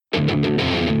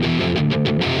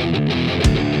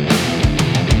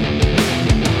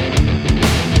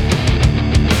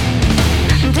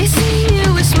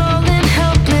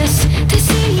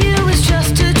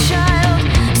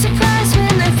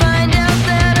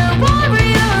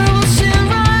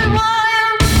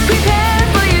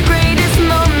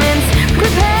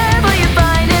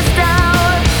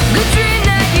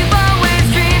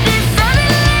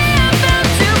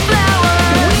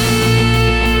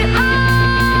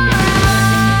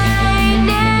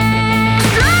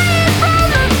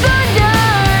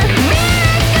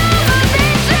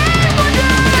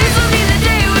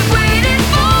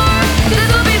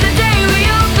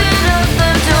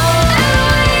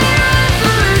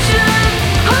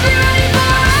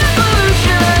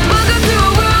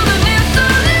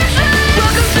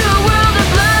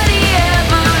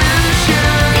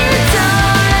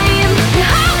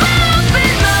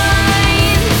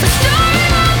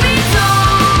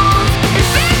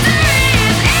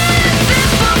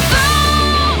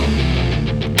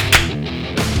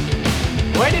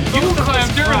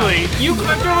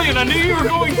clapped early, and I knew you were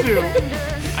going to.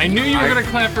 I knew you were going to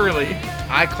clap early.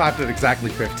 I clapped at exactly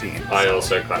 15. I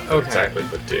also clapped at exactly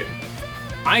 15.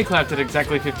 I clapped at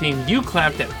exactly 15. You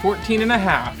clapped at 14 and a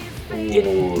half.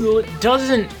 It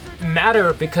doesn't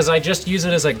matter because I just use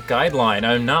it as a guideline.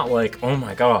 I'm not like, oh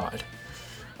my god.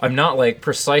 I'm not like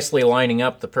precisely lining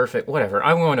up the perfect whatever.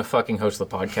 I'm going to fucking host the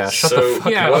podcast. Shut the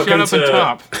fuck yeah, up. shut up and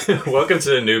top. Welcome to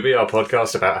Newbie, our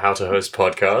podcast about how to host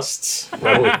podcasts.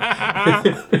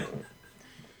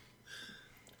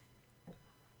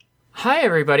 Hi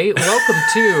everybody, welcome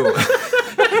to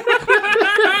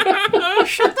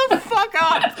Shut the fuck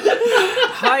up!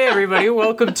 Hi everybody,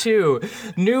 welcome to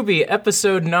Newbie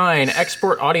episode 9,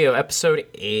 export audio episode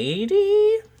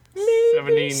 80?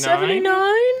 Maybe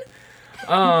 79?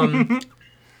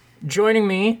 Joining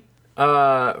me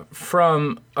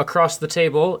from across the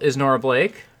table is Nora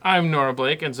Blake. I'm Nora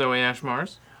Blake and Zoe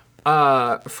Ashmars.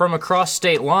 From across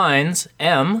state lines,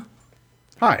 M.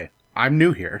 Hi, I'm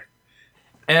new here.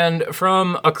 And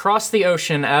from across the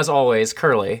ocean, as always,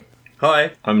 Curly.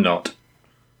 Hi, I'm not.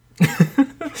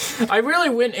 I really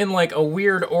went in like a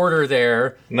weird order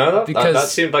there. No, because that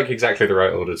seemed like exactly the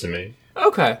right order to me.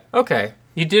 Okay.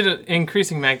 You did an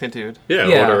increasing magnitude. Yeah,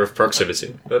 order of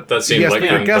proximity. That seemed Yes, like...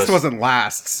 but your guest wasn't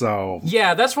last, so...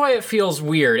 Yeah, that's why it feels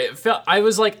weird. It felt I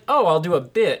was like, oh, I'll do a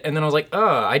bit, and then I was like,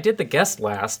 oh, I did the guest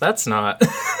last. That's not.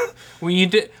 Well, you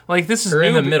did like this is or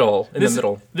in newbie. the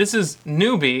middle. This is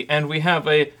newbie, and we have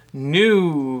a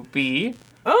newbie.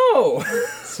 Oh.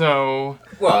 So.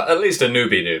 Well, at least a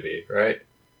newbie, right?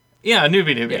 Yeah, a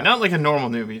newbie. Yeah. Not like a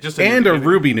normal newbie, just a And newbie. a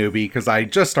Ruby newbie, because I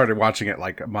just started watching it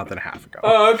like a month and a half ago.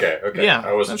 Oh, okay. Yeah,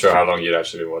 I wasn't sure how long you'd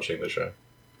actually been watching the show.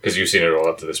 Because you've seen it all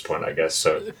up to this point, I guess,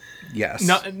 so... Yes.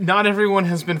 Not everyone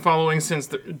has been following since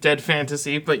the Dead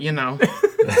Fantasy, but you know.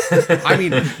 I mean,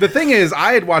 the thing is,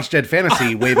 I had watched Dead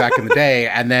Fantasy way back in the day,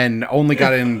 and then only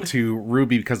got into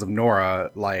Ruby because of Nora,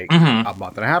 like, a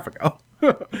month and a half ago.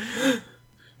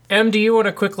 M, do you want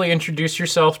to quickly introduce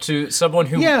yourself to someone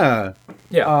who... Yeah.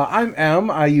 Yeah. I'm M.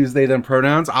 I use they, them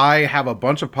pronouns. I have a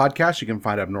bunch of podcasts you can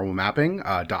find at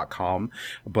normalmapping.com,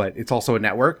 but it's also a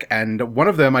network. And one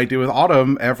of them I do with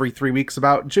Autumn every 3 weeks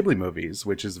about Ghibli movies,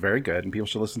 which is very good. And people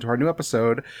should listen to our new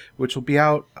episode, which will be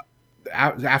out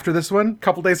after this one, a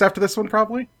couple days after this one,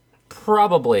 probably.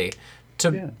 Probably.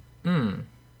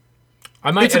 I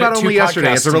might It's about edit only 2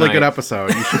 yesterday. It's a really podcasts good tonight.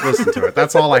 episode. You should listen to it.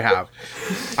 That's all I have.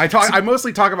 I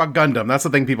mostly talk about Gundam. That's the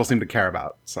thing people seem to care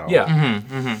about. So Yeah.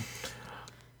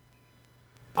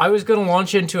 I was going to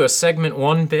launch into a segment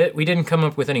 1 bit. We didn't come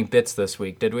up with any bits this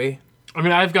week, did we? I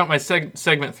mean, I've got my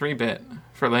segment 3 bit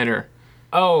for later.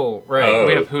 Oh, right. Oh.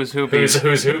 We have Who's Who Bee. Who's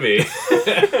Whoobie?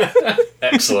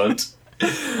 Excellent.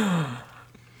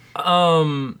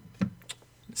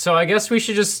 So I guess we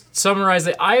should just summarize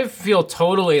it. I feel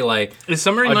totally like Is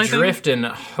summary my thing? adrift in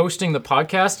hosting the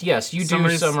podcast. Yes, you do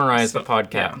summarize the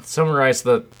podcast. yeah. Summarize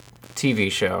the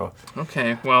TV show.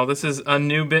 Okay, well, this is a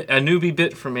newbie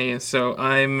bit for me, so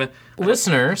I'm...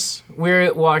 Listeners,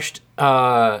 we watched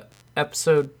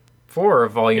episode 4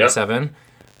 of Volume Yep. 7.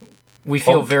 We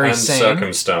feel Pomp very and sane.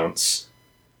 circumstance.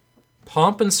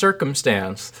 Pomp and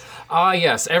circumstance. Ah,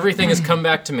 yes, everything has come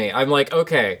back to me. I'm like,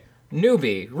 okay,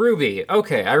 newbie, Ruby.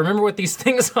 Okay, I remember what these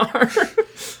things are.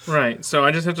 Right, so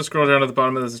I just have to scroll down to the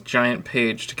bottom of this giant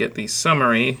page to get the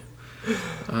summary.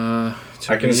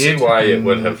 I can see why it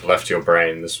would have left your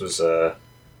brain. This was,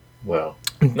 well,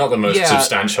 not the most Yeah.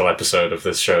 substantial episode of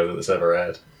this show that's ever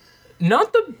aired.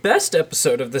 Not the best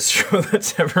episode of this show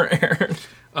that's ever aired.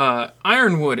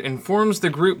 Ironwood informs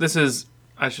the group...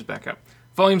 I should back up.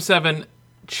 Volume 7,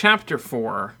 Chapter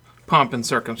 4, Pomp and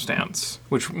Circumstance,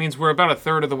 which means we're about a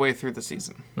third of the way through the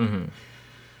season. Mm-hmm.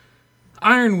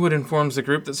 Ironwood informs the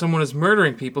group that someone is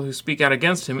murdering people who speak out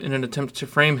against him in an attempt to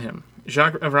frame him.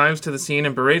 Jacques arrives to the scene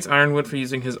and berates Ironwood for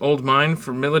using his old mine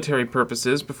for military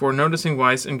purposes before noticing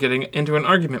Weiss and getting into an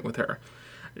argument with her.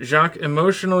 Jacques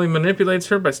emotionally manipulates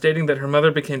her by stating that her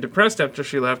mother became depressed after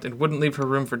she left and wouldn't leave her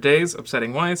room for days,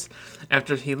 upsetting Weiss.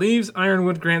 After he leaves,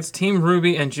 Ironwood grants Team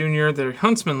Ruby and Junior their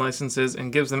huntsman licenses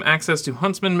and gives them access to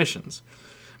huntsman missions.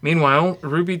 Meanwhile,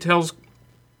 Ruby talks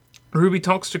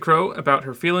to Crow about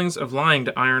her feelings of lying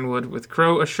to Ironwood, with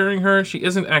Crow assuring her she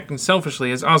isn't acting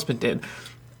selfishly as Osmond did.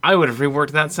 I would have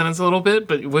reworked that sentence a little bit,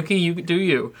 but Wiki, you do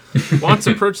you. Watts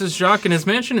approaches Jacques in his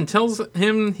mansion and tells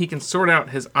him he can sort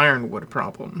out his Ironwood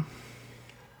problem.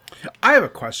 I have a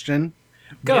question.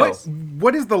 Go.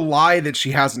 What is the lie that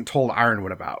she hasn't told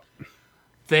Ironwood about?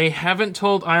 They haven't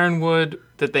told Ironwood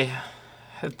that they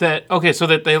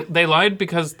lied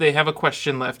because they have a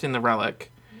question left in the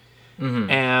relic.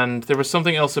 Mm-hmm. And there was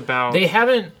something else about... They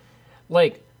haven't,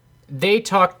 like... they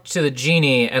talked to the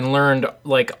genie and learned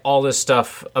like all this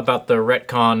stuff about the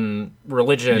retcon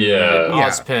religion, and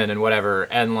Ozpin and whatever,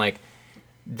 and like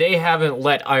they haven't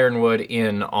let Ironwood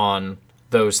in on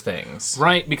those things.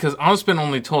 Right, because Ozpin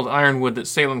only told Ironwood that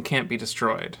Salem can't be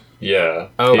destroyed. Yeah.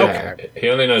 Okay. He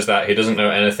only knows that. He doesn't know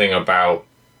anything about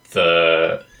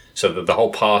the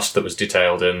whole past that was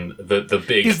detailed in the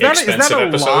big expensive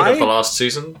episode of the last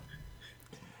season.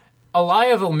 A lie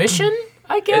of omission,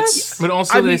 I guess. But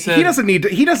also they said he doesn't need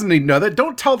to know that.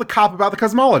 Don't tell the cop about the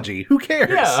cosmology. Who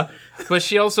cares? Yeah. But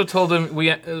she also told him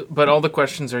but all the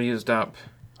questions are used up.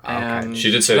 And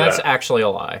She did say That's that. actually a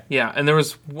lie. yeah, and there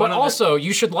was one But also,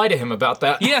 you should lie to him about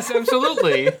that. yes,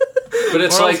 absolutely. But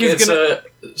it's Or like else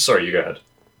he's Sorry, you go ahead.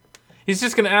 He's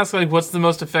just going to ask, like, what's the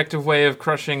most effective way of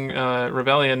crushing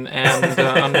rebellion and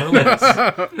unruliness?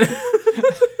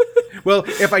 Well,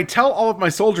 if I tell all of my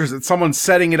soldiers that someone's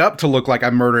setting it up to look like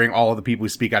I'm murdering all of the people who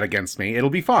speak out against me, it'll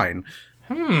be fine.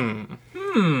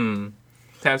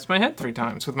 Taps my head 3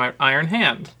 times with my iron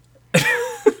hand.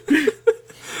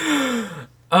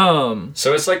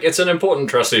 So it's an important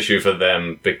trust issue for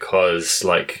them because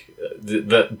like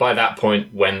by that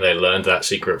point when they learned that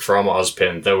secret from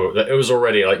Ozpin, it was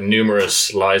already like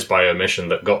numerous lies by omission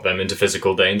that got them into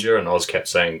physical danger, and Oz kept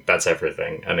saying that's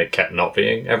everything, and it kept not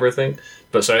being everything.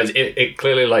 But so it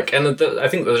clearly like, and I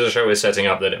think the show is setting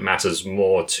up that it matters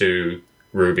more to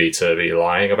Ruby to be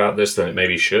lying about this than it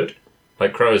maybe should.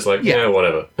 Like Crow's like, yeah,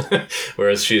 whatever,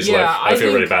 whereas she's like, I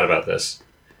feel really bad about this.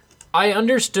 I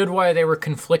understood why they were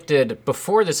conflicted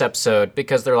before this episode,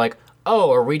 because they're like,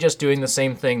 oh, are we just doing the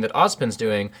same thing that Ozpin's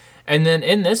doing? And then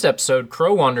in this episode,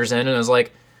 Crow wanders in and is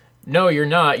like, no, you're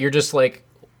not. You're just like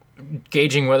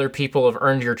gauging whether people have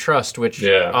earned your trust, which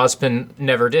Ozpin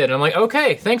never did. And I'm like,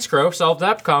 okay, thanks, Crow. Solved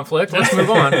that conflict. Let's move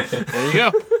on. There you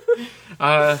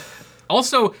go.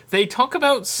 Also, they talk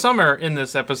about summer in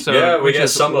this episode, Yeah, which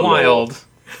is summer wild. Lore.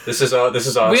 This is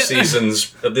our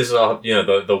season's. This is our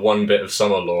the one bit of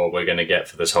summer lore we're going to get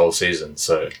for this whole season.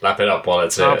 So lap it up while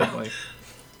it's here. Probably.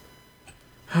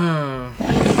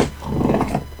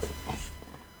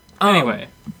 Anyway,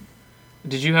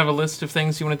 did you have a list of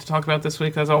things you wanted to talk about this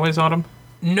week, as always, Autumn?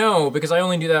 No, because I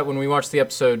only do that when we watch the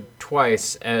episode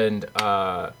twice. And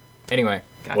anyway,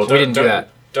 Gotcha. Well, we didn't do that.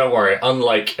 Don't worry.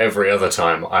 Unlike every other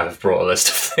time, I have brought a list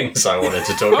of things I wanted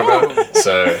to talk about.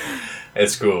 So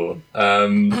it's cool.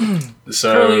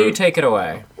 Curly, you take it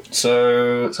away.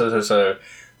 So the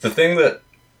thing that,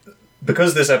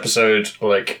 because this episode feels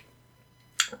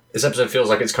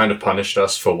like it's kind of punished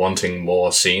us for wanting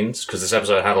more scenes, because this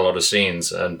episode had a lot of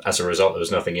scenes, and as a result, there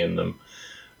was nothing in them.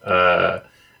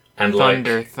 And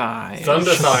Thunder Thighs.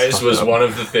 Thunder Thighs was one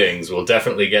of the things. We'll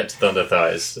definitely get to Thunder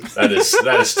Thighs. That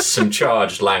is some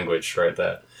charged language right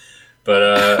there.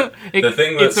 But the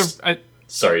thing that's...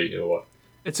 Sorry, what?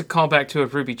 It's a callback to a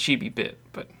Ruby Chibi bit,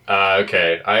 but...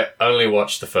 Okay. I only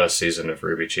watched the first season of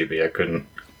Ruby Chibi. I couldn't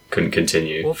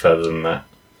continue further than that.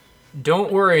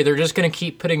 Don't worry, they're just going to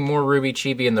keep putting more Ruby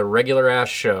Chibi in the regular-ass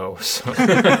show. So.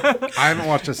 I haven't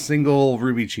watched a single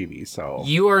Ruby Chibi, so...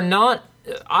 You are not...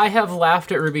 I have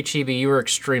laughed at Ruby Chibi. You are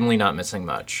extremely not missing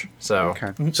much. So,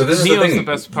 Okay. So this is Neo's the thing. the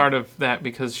best part of that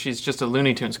because she's just a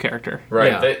Looney Tunes character.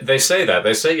 Right. Yeah. They say that.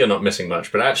 They say you're not missing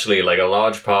much, but actually, like, a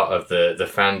large part of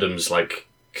the fandom's, like,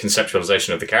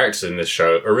 conceptualization of the characters in this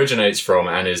show originates from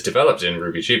and is developed in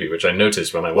Ruby Chibi, which I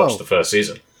noticed when I watched the first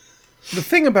season. The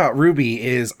thing about Ruby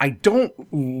is I don't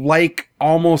like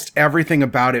almost everything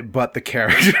about it but the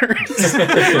characters,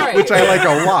 which I like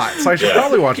a lot. So I should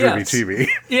probably watch Ruby TV.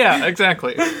 Yeah,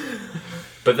 exactly.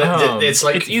 But it's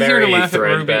like it's easier very to laugh at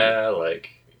Ruby. threadbare.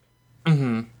 Like,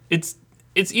 It's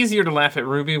easier to laugh at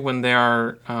Ruby when they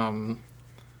are when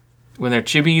they're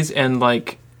chibis and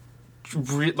like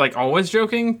always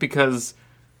joking, because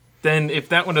then if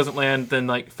that one doesn't land, then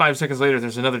like 5 seconds later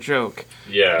there's another joke.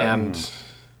 yeah, And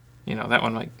that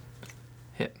one might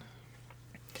hit.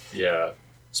 yeah.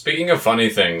 Speaking of funny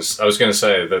things, I was going to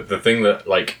say that the thing that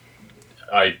like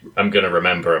I'm going to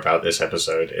remember about this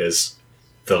episode is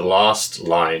the last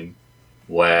line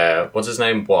where what's his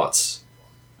name? Watts.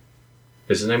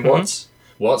 Is his name Watts?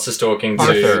 Watts is talking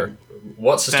Arthur.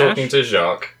 talking to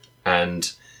Jacques,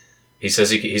 and he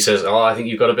says, "Oh, I think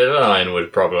you've got a bit of an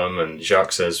Ironwood problem." And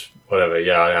Jacques says, "Whatever,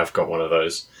 yeah, I have got one of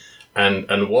those."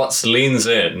 And Watts leans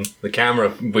in, the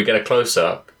camera, we get a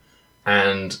close-up,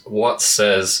 and Watts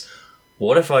says,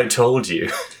 "What if I told you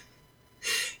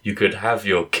you could have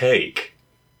your cake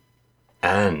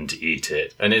and eat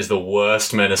it?" And it's the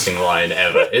worst menacing line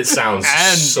ever. It sounds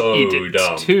And so eat it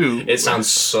dumb. too. It sounds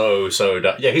so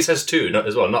dumb. Yeah, he says too, not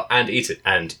as well, not and eat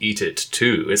it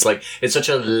too. It's like, it's such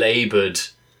a laboured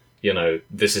you know,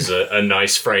 this is a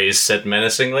nice phrase said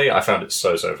menacingly. I found it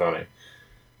so funny.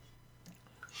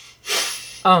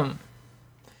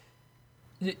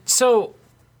 So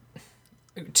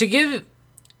to give,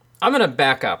 I'm gonna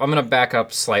back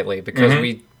up slightly because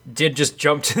we did just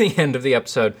jump to the end of the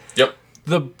episode. Yep.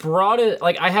 The broadest,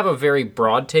 like, I have a very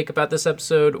broad take about this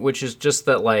episode, which is just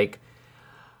that, like,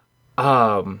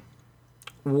 one,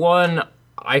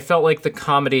 I felt like the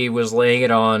comedy was laying it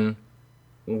on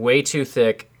way too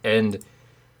thick, and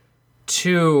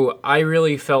two, I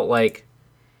really felt like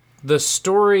the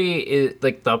story is,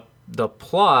 like, the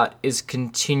plot is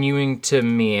continuing to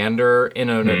meander in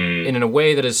a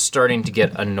way that is starting to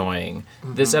get annoying.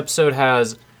 This episode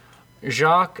has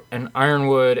Jacques and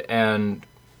Ironwood and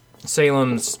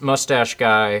Salem's mustache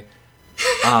guy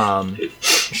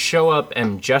show up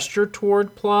and gesture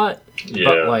toward plot,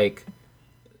 but like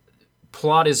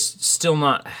plot is still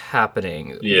not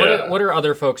happening. Yeah. What are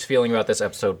other folks feeling about this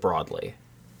episode broadly?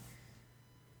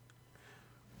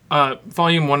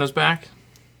 Volume 1 is back.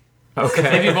 Okay.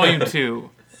 Maybe Volume 2.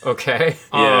 Okay.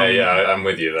 I'm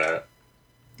with you there.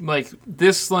 Like,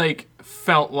 this, like,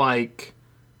 felt like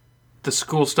the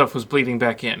school stuff was bleeding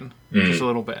back in just a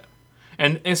little bit.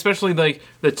 And especially, like,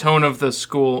 the tone of the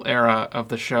school era of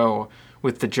the show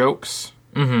with the jokes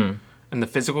and the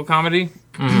physical comedy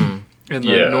and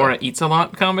the Nora Eats a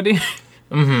Lot comedy.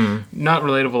 Not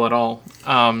relatable at all.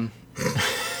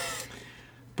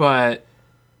 But,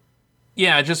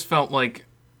 yeah, it just felt like,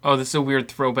 oh, this is a weird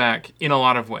throwback in a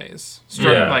lot of ways.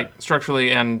 Like,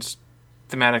 structurally and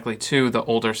thematically to the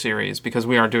older series, because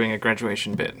we are doing a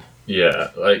graduation bit. Yeah,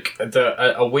 like,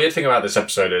 a weird thing about this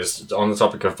episode is, on the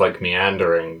topic of, like,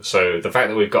 meandering, so the fact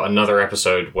that we've got another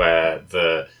episode where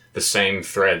the same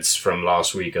threads from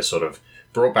last week are sort of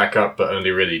brought back up but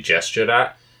only really gestured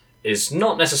at is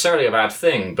not necessarily a bad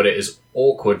thing, but it is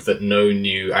awkward that no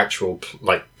new actual,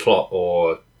 plot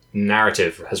or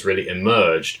narrative has really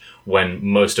emerged when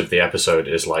most of the episode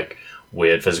is, like,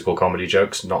 weird physical comedy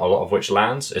jokes, not a lot of which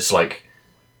lands. It's like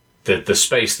the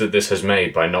space that this has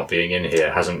made by not being in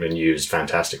here hasn't been used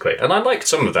fantastically. And I liked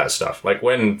some of that stuff. Like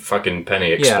when fucking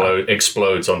Penny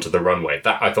explodes onto the runway.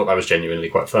 That I thought that was genuinely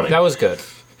quite funny. That was good.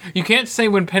 You can't say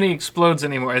when Penny explodes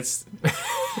anymore. It's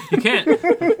you can't.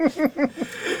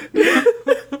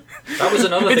 That was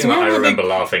another thing that I remember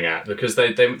laughing at, because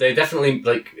they definitely,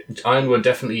 like, Ironwood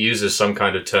definitely uses some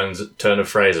kind of turn of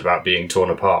phrase about being torn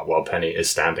apart while Penny is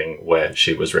standing where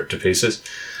she was ripped to pieces.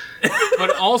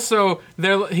 But also,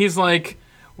 he's like,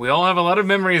 we all have a lot of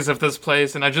memories of this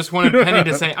place, and I just wanted Penny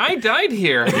to say, I died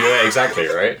here. Yeah, exactly,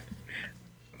 right?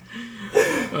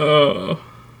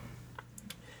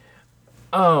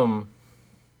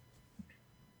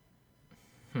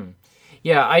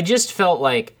 Yeah, I just felt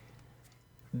like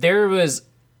there was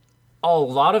a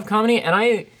lot of comedy,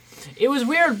 and it was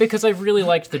weird because I really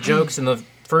liked the jokes in the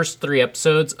first 3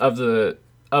 episodes of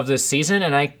this season,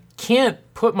 and I can't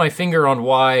put my finger on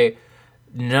why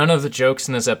none of the jokes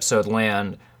in this episode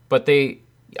land, but I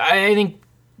think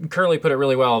Curly put it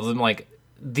really well. Of them, like,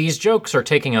 these jokes are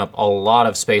taking up a lot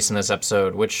of space in this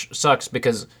episode, which sucks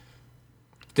because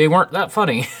they weren't that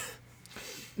funny.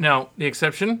 Now, the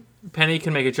exception, Penny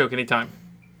can make a joke anytime.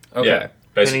 Okay. Yeah,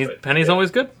 basically. Penny's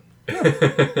always good.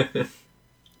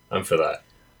 I'm for that.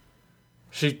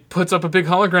 She puts up a big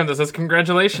hologram that says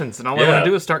congratulations, and all I want to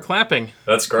do is start clapping.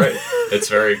 That's great. It's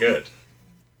very good.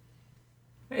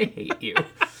 I hate you.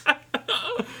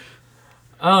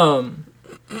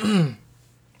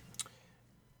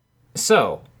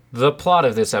 So, the plot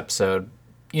of this episode,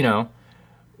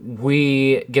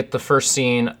 we get the first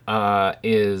scene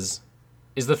is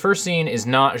the first scene is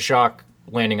not Jacques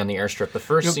landing on the airstrip. The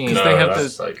first scene... Because they have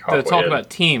the talk about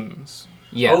teams.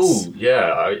 Yes. Oh,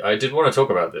 yeah. I did want to talk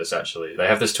about this, actually. They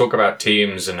have this talk about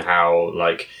teams and how,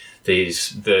 like, the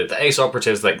ace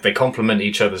operatives, like, they complement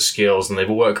each other's skills and they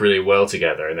work really well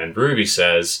together. And then Ruby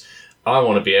says, I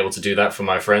want to be able to do that for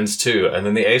my friends too. And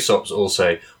then the ace ops all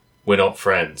say, we're not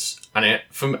friends. And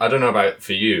I don't know about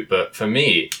for you, but for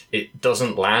me, it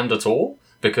doesn't land at all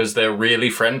because they're really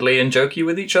friendly and jokey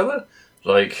with each other.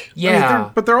 Like,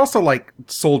 yeah, but they're also like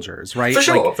soldiers, right? For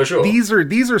sure, like, for sure. These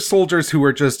are soldiers who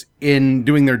are just in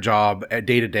doing their job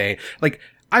day to day. Like,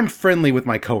 I'm friendly with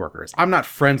my coworkers. I'm not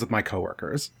friends with my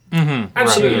coworkers. Mm-hmm.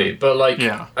 Absolutely, right. But like,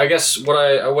 yeah. I guess what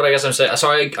I guess I'm saying.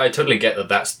 So I totally get that.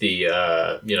 That's the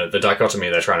the dichotomy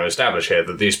they're trying to establish here.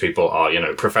 That these people are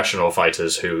professional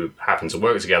fighters who happen to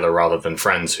work together rather than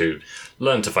friends who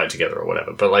learn to fight together or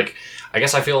whatever. But like, I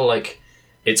guess I feel like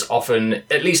it's often,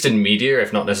 at least in media,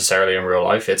 if not necessarily in real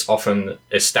life, it's often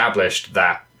established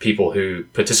that people who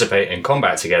participate in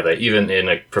combat together, even in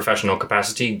a professional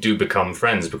capacity, do become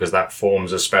friends because that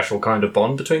forms a special kind of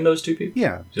bond between those two people.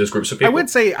 Yeah. Those groups of people.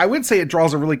 I would say it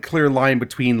draws a really clear line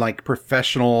between like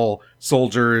professional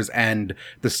soldiers and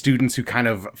the students who kind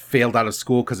of failed out of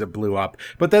school because it blew up.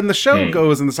 But then the show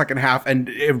goes in the second half and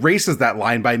erases that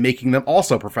line by making them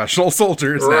also professional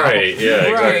soldiers now. Right, yeah,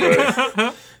 exactly.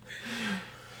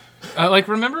 Like,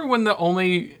 remember when the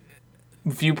only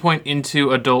viewpoint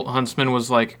into adult Huntsman was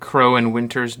like Crow and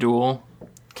Winter's duel?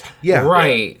 Yeah.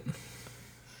 Right.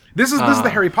 This is the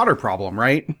Harry Potter problem,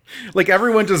 right? Like,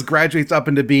 everyone just graduates up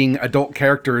into being adult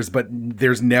characters, but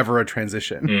there's never a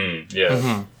transition.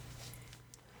 Yeah.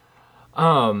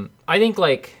 I think,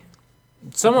 like,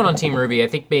 someone on Team Ruby, I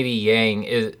think maybe Yang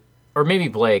is, or maybe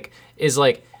Blake, is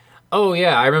like, oh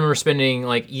yeah, I remember spending,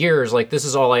 like, years, like, this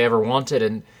is all I ever wanted,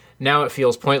 and now it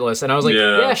feels pointless. And I was like,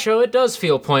 yeah, show, it does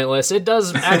feel pointless. It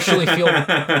does actually feel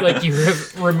like you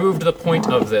have removed the point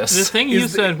of this. The thing you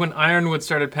said when Ironwood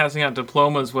started passing out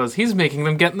diplomas was, he's making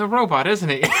them get in the robot, isn't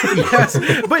he? Yes,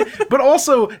 but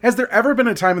also, has there ever been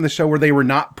a time in the show where they were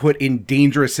not put in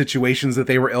dangerous situations that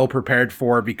they were ill prepared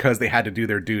for because they had to do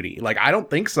their duty? Like, I don't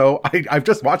think so. I've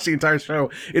just watched the entire show.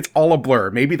 It's all a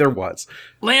blur. Maybe there was.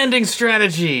 Landing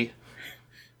strategy.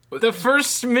 The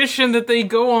first mission that they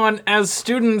go on as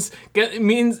students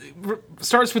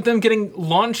starts with them getting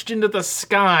launched into the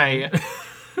sky.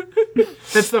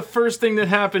 That's the first thing that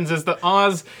happens, is that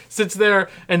Oz sits there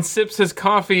and sips his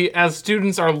coffee as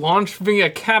students are launched via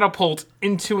catapult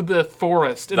into the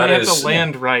forest, and they have to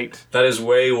land right. That is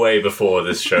way, way before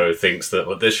this show thinks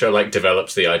that... This show, like,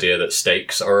 develops the idea that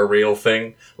stakes are a real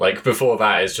thing. Like, before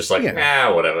that, it's just like,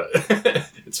 whatever.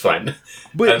 It's fine.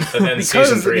 But and then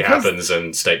season 3 happens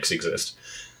and stakes exist.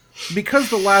 Because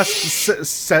the last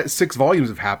 6 volumes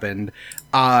have happened,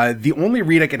 the only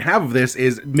read I can have of this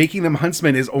is making them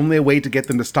huntsmen is only a way to get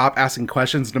them to stop asking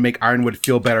questions and to make Ironwood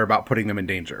feel better about putting them in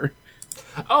danger.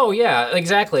 Oh, yeah,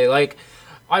 exactly. Like,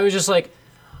 I was just like...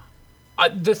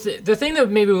 the thing that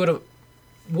maybe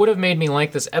would have made me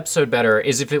like this episode better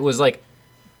is if it was, like...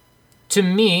 To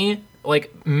me,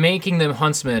 like, making them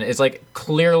huntsmen is, like,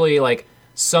 clearly, like...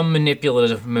 some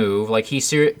manipulative move, like he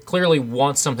clearly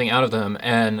wants something out of them,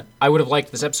 and I would have liked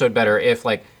this episode better if,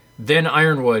 like, then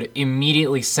Ironwood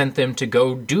immediately sent them to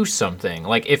go do something.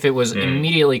 Like, if it was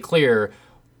immediately clear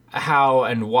how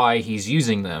and why he's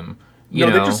using them. You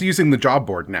know? They're just using the job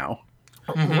board now.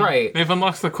 Right. They've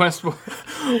unlocked the quest board.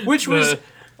 Which was,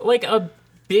 like, a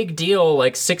big deal,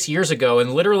 like, 6 years ago,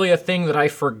 and literally a thing that I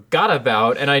forgot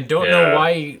about, and I don't know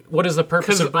why. What is the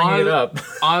purpose of bringing it up?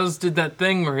 Oz did that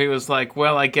thing where he was like,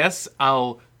 well, I guess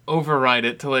I'll override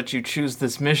it to let you choose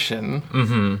this mission.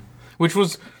 Mm-hmm. Which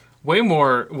was way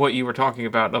more what you were talking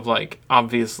about, of, like,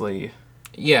 obviously...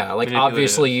 Yeah, like,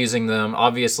 obviously using them,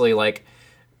 obviously, like,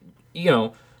 you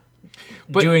know...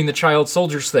 But doing the child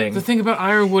soldiers thing. The thing about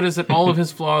Ironwood is that all of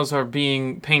his flaws are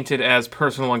being painted as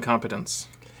personal incompetence.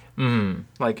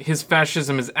 Like, his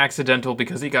fascism is accidental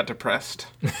because he got depressed.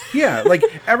 Yeah, like,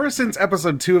 ever since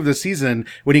episode 2 of the season,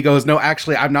 when he goes, no,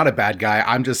 actually, I'm not a bad guy,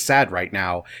 I'm just sad right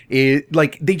now,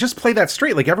 like, they just play that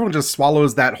straight. Like, everyone just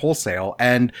swallows that wholesale,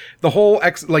 and the whole,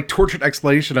 tortured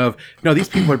explanation of, no, these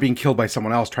people are being killed by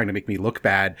someone else trying to make me look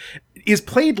bad, is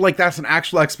played like that's an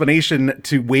actual explanation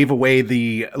to wave away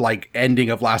the, like,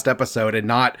 ending of last episode, and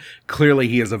not clearly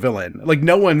he is a villain. Like,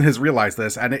 no one has realized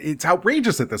this, and it's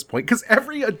outrageous at this point, because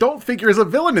every adult figure is a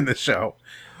villain in this show.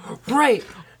 Right.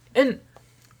 And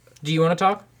do you want to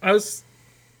talk? I was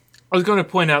going to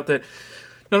point out that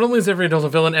not only is every adult a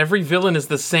villain, every villain is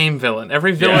the same villain.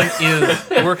 Every villain is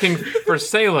working for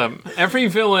Salem. Every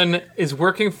villain is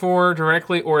working for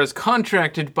directly or is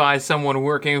contracted by someone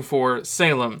working for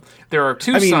Salem. There are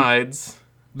two sides.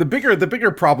 The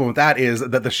bigger problem with that is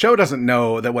that the show doesn't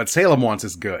know that what Salem wants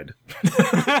is good.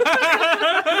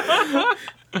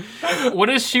 What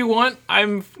does she want?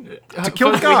 To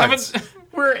kill the gods.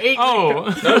 We're 8.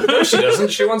 Oh. No, she doesn't.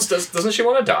 Doesn't she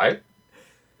want to die?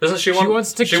 Doesn't she want? She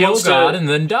wants to kill God and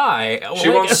then die. She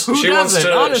wants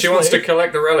to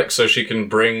collect the relics so she can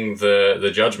bring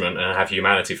the judgment and have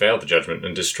humanity fail the judgment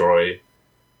and destroy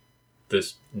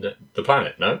the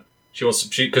planet. No, she wants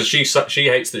because she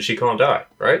hates that she can't die.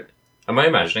 Right? Am I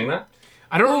imagining that?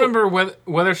 I don't remember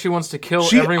whether she wants to kill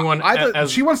everyone.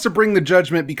 She wants to bring the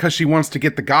judgment because she wants to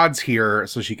get the gods here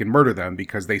so she can murder them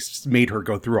because they made her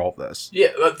go through all of this. Yeah,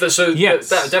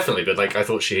 that definitely. But like, I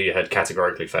thought she had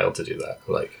categorically failed to do that.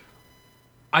 Like,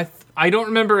 I don't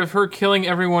remember if her killing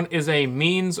everyone is a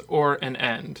means or an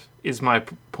end. Is my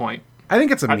point. I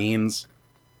think it's a means.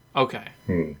 Okay.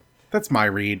 That's my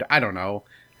read. I don't know.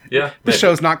 Yeah, the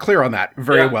show's not clear on that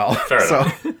very well. Fair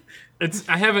enough.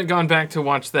 I haven't gone back to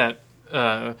watch that,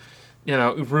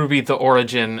 Ruby the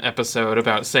Origin episode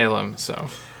about Salem. So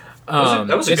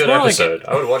that was a good episode.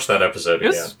 I would watch that episode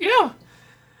again. Yeah.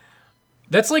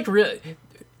 That's like really.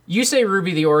 You say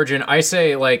Ruby the Origin, I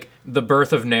say like the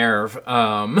birth of Nerve.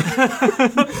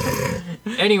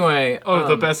 Anyway,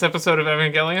 the best episode of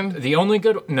Evangelion. The only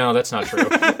good. No, that's not true.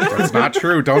 That's not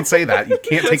true. Don't say that. You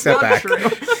can't take that back.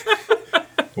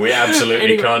 We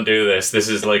absolutely can't do this. This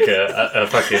is like a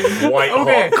fucking white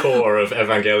hot core of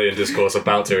Evangelion discourse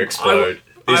about to explode.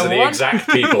 These are the exact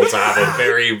people to have a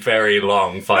very, very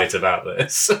long fight about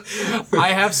this. I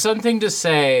have something to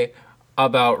say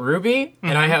about Ruby,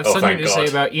 and I have something to say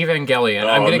about Evangelion.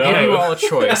 I'm going to give you all a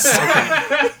choice.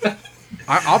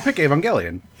 I'll pick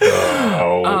Evangelion.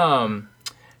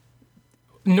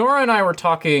 Nora and I were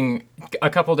talking a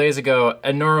couple days ago,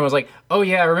 and Nora was like, "Oh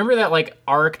yeah, remember that like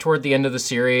arc toward the end of the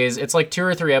series? It's like 2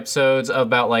 or 3 episodes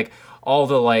about like all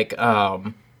the like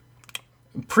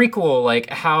prequel, like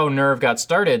how Nerve got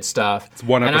started stuff." It's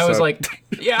one episode. And I was like,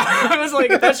 "Yeah," I was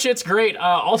like, "That shit's great."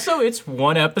 Also, it's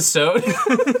 1 episode.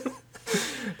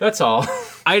 That's all.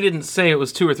 I didn't say it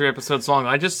was 2 or 3 episodes long.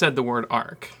 I just said the word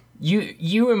arc.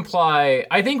 You imply.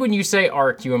 I think when you say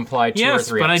arc, you imply 2 or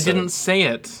 3 but episodes. I didn't say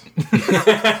it.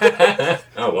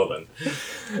 Oh, well then.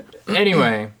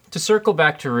 Anyway, to circle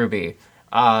back to Ruby,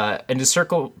 and to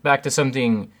circle back to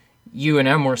something you and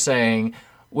Em were saying,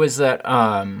 was that,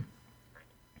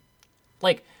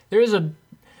 like, there's a,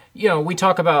 we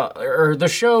talk about, or the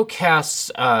show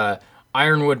casts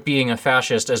Ironwood being a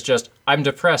fascist as just, I'm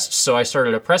depressed, so I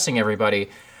started oppressing everybody.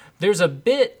 There's a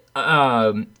bit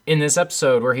in this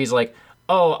episode where he's like,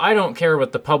 oh, I don't care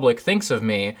what the public thinks of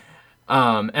me.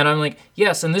 And I'm like,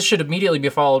 yes, and this should immediately be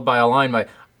followed by a line by,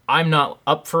 I'm not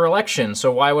up for election, so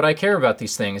why would I care about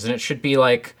these things? And it should be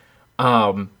like,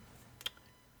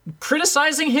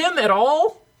 criticizing him at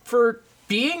all for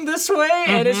being this way,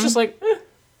 and it's just like,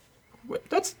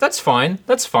 that's fine.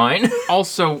 That's fine.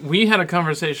 Also, we had a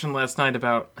conversation last night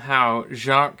about how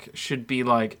Jacques should be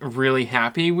like really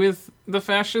happy with the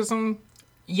fascism.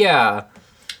 Yeah.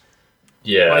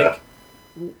 Yeah. Like,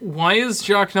 why is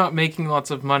Jacques not making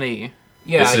lots of money?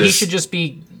 Yeah, he should just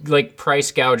be like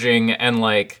price gouging and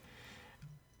like,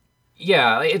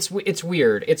 yeah, it's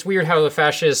weird. It's weird how the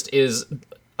fascist is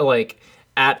like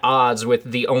at odds with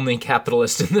the only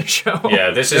capitalist in the show.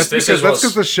 Yeah, that's because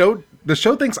the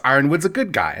show thinks Ironwood's a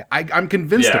good guy. I'm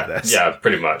convinced of this. Yeah,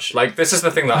 pretty much. Like, this is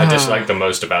the thing that I dislike the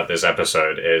most about this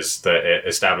episode, is that it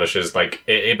establishes, like,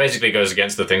 it basically goes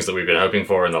against the things that we've been hoping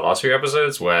for in the last few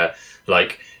episodes, where,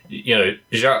 like,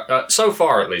 Jacques, so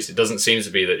far at least, it doesn't seem to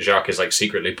be that Jacques is like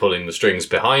secretly pulling the strings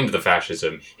behind the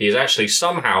fascism. He is actually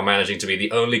somehow managing to be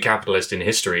the only capitalist in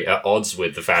history at odds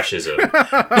with the fascism,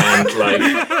 and like,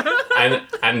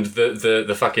 and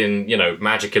the fucking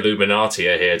magic Illuminati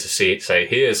are here to say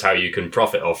here's how you can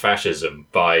profit off fascism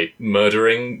by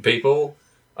murdering people.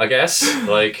 I guess,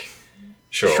 like,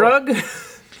 sure. Shrug.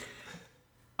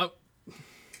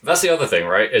 That's the other thing,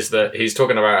 right? Is that he's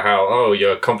talking about how,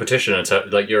 your competition,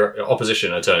 your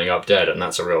opposition are turning up dead, and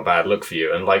that's a real bad look for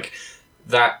you. And, like,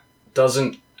 that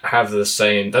doesn't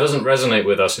resonate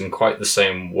with us in quite the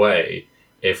same way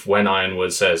if when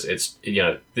Ironwood says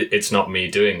it's not me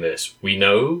doing this, we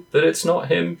know that it's not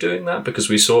him doing that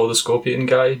because we saw the Scorpion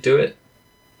guy do it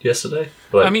yesterday.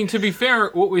 But, I mean, to be fair,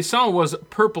 what we saw was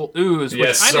purple ooze, which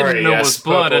Yes, I didn't know was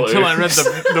blood purple until I read ooze.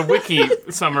 the wiki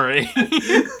summary.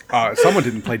 Someone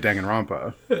didn't play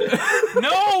Danganronpa.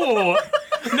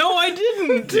 No, I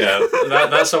didn't. yeah,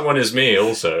 that someone is me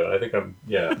also. I think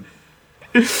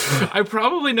I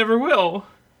probably never will.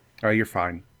 Oh, you're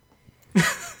fine.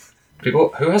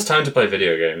 People, who has time to play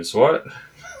video games? What?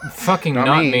 Fucking Not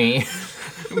not me. me.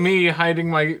 Me hiding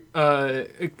my,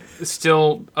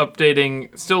 still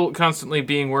constantly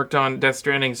being worked on Death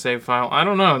Stranding save file. I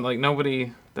don't know, like,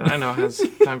 nobody that I know has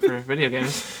time for video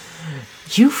games.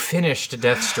 You finished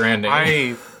Death Stranding.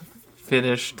 I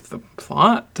finished the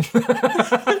plot.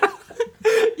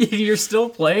 You're still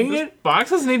playing it?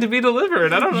 Boxes need to be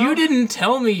delivered, I don't know. You didn't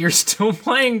tell me you're still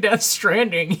playing Death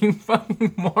Stranding, you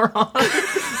fucking moron.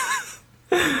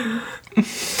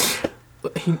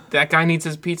 That guy needs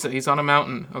his pizza. He's on a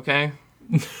mountain, okay?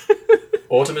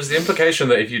 Autumn, is the implication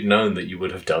that if you'd known that you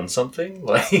would have done something?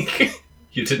 Like,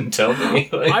 you didn't tell me?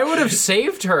 Like, I would have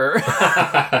saved her.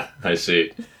 I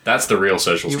see. That's the real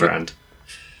social strand.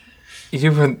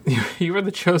 You were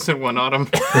the chosen one, Autumn.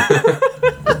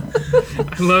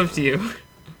 I loved you.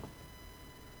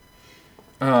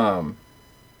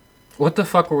 What the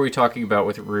fuck were we talking about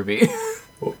with Ruby?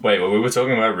 Wait, we were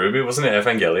talking about Ruby? Wasn't it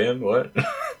Evangelion? What?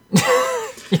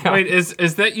 Yeah. Wait,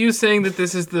 is that you saying that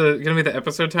this is gonna be the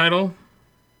episode title?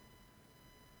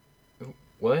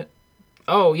 What?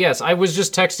 Oh, yes, I was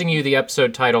just texting you the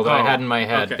episode title that I had in my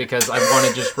head because I want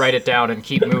to just write it down and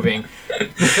keep moving.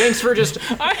 Thanks for just...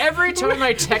 Every time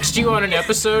I text you on an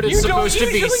episode, it's supposed to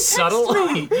be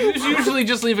subtle. You usually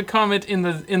just leave a comment in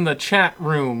the chat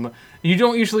room. You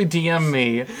don't usually DM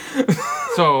me.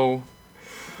 So,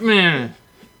 man.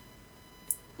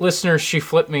 Listeners, she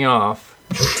flipped me off.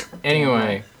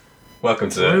 Anyway. Welcome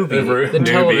to Ruby, the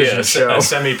television show. A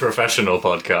semi-professional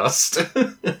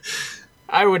podcast.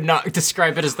 I would not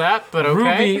describe it as that, but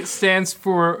okay. Ruby stands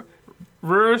for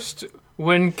Rurst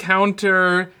when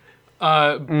counter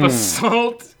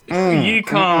basalt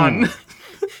yecon.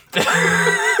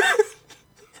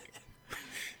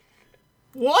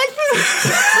 What?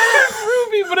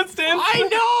 Ruby, but it stands for...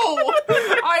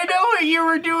 I know what you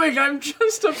were doing. I'm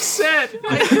just upset.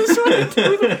 I just want to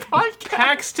do the podcast.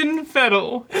 Paxton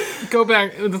Fettle. Go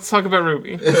back. Let's talk about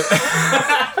Ruby.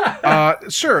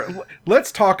 Sure.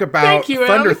 Let's talk about Thank you,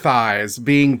 Thunder Em. Thighs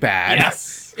being bad.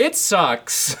 Yes. It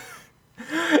sucks.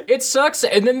 It sucks,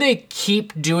 and then they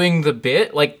keep doing the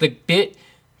bit. Like, the bit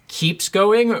keeps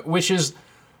going, which is,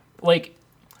 like,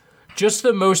 just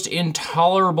the most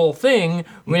intolerable thing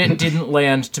when it didn't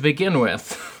land to begin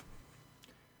with.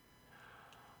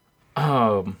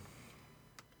 Do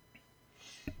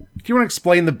you want to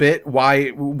explain the bit?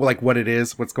 Why, like, what it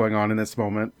is? What's going on in this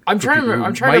moment? I'm trying to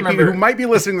remember. Who might be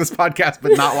listening to this podcast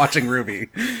but not watching Ruby.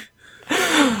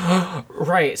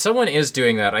 Right, someone is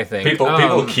doing that, I think.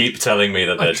 People keep telling me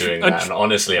that they're doing that, and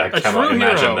honestly, I cannot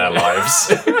imagine their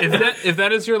lives. If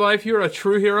that is your life, you're a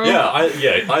true hero. I You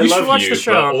should love watch you, the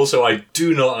show. but also I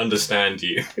do not understand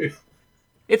you.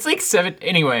 It's like 7...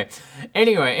 Anyway.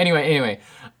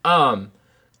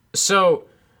 So,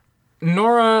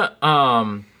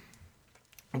 Nora,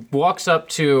 walks up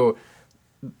to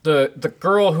the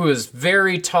girl who is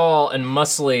very tall and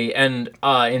muscly, and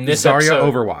in this Zarya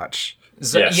episode... Overwatch.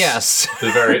 Yes.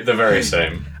 the very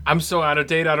same. I'm so out of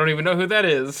date, I don't even know who that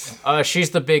is.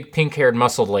 She's the big pink-haired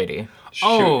muscled lady. She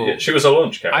was a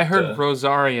launch character. I heard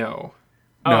Rosario.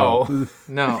 No. Oh.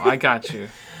 No, I got you.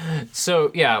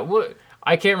 So, yeah,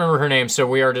 I can't remember her name, so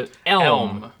we are to...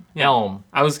 Elm. Yeah. Elm.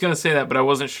 I was going to say that, but I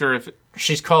wasn't sure if...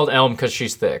 She's called Elm because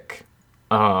she's thick.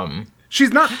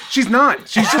 She's not. She's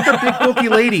just a big bulky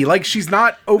lady. Like, she's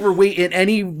not overweight in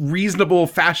any reasonable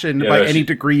fashion by any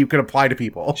degree you could apply to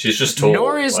people. She's just tall.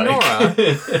 Nor is Nora.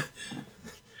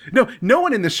 No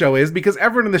one in the show is, because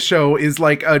everyone in the show is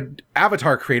like a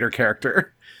Avatar creator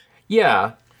character.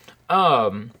 Yeah.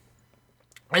 And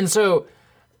so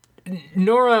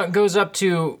Nora goes up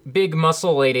to big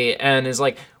muscle lady and is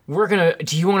like,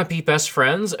 do you want to be best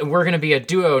friends? And we're going to be a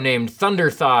duo named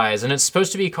Thunder Thighs. And it's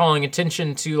supposed to be calling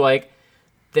attention to, like,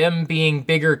 them being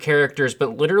bigger characters,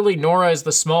 but literally Nora is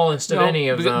the smallest of any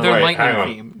of them. They're Wait, hang on.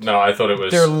 lightning themed. No, I thought it was...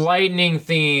 They're lightning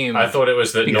themed. I thought it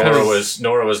was that Because-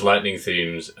 Nora was lightning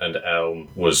themes and Elm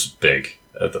was big.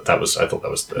 I thought that was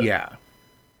the... Yeah.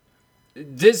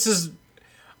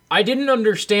 I didn't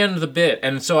understand the bit,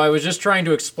 and so I was just trying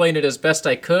to explain it as best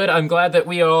I could. I'm glad that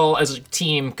we all, as a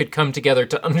team, could come together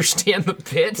to understand the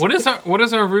bit. What is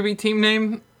our Ruby team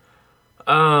name?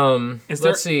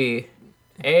 Let's see.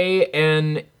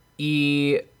 ANEC.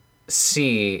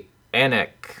 Anek.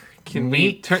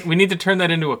 We need to turn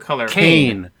that into a color.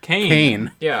 Kane.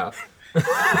 Yeah.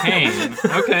 Kane.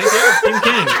 Okay, yeah, Team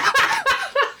Kane.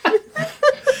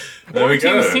 There we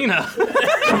Team go. Cena.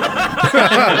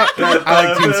 I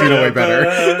like Team Cena way better.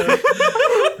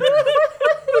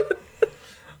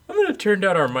 I'm gonna turn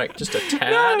down our mic just a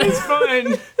tad. It's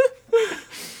fine.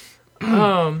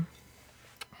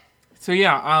 So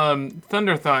yeah,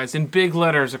 Thunder Thighs in big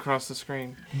letters across the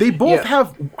screen. They both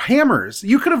have hammers.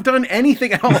 You could have done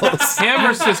anything else.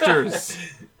 Hammer Sisters.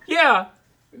 Yeah.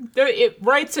 It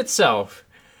writes itself.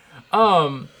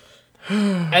 And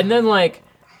then, like,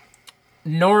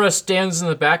 Nora stands in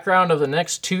the background of the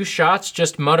next two shots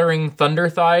just muttering Thunder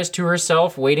Thighs to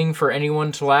herself, waiting for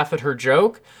anyone to laugh at her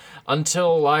joke,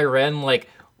 until Lai Ren, like,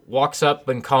 walks up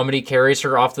and comedy carries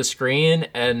her off the screen,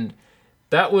 and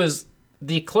that was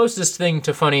the closest thing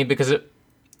to funny, because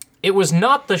it was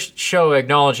not the show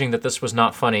acknowledging that this was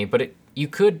not funny, but you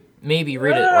could maybe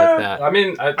read it like that. I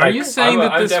mean, Are you saying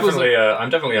that this was I'm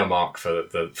definitely a mark for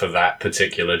that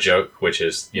particular joke, which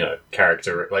is, you know,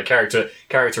 character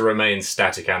remains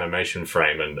static animation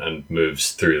frame and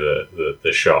moves through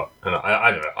the shot, and I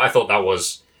don't know. I thought that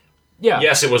was. Yeah.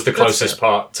 Yes, it was the closest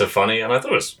part to funny, and I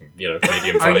thought it was, you know,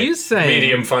 medium funny. Are you saying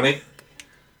medium funny?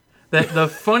 that the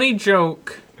funny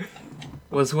joke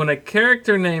was when a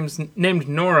character named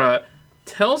Nora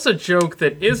tells a joke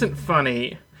that isn't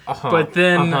funny, but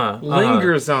then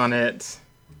lingers on it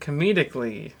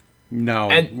comedically? No,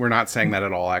 And- we're not saying that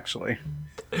at all, actually.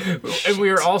 And we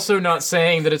are also not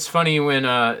saying that it's funny when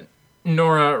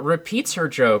Nora repeats her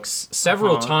jokes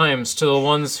several times to the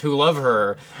ones who love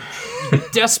her,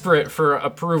 desperate for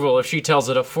approval if she tells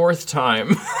it a fourth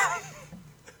time.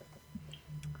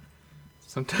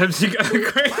 Sometimes you gotta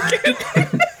crank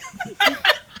it.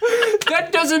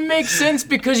 That doesn't make sense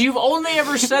because you've only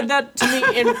ever said that to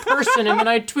me in person, and then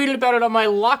I tweeted about it on my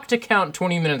locked account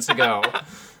 20 minutes ago.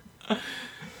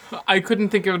 I couldn't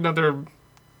think of another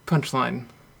punchline.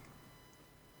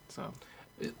 So,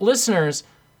 listeners,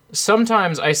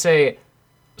 sometimes I say,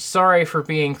 sorry for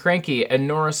being cranky, and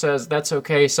Nora says, that's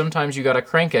okay, sometimes you gotta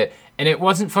crank it. And it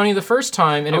wasn't funny the first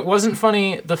time, and it wasn't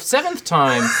funny the 7th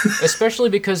time, especially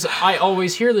because I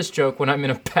always hear this joke when I'm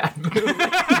in a bad mood.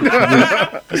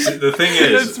 The thing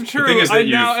is, it's true. The thing is that I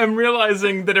now am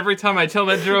realizing that every time I tell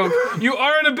that joke, you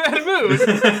are in a bad mood.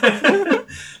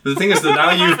 the thing is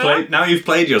that now you've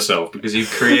played yourself because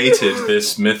you've created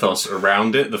this mythos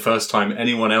around it the first time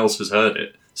anyone else has heard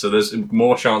it. So there's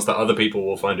more chance that other people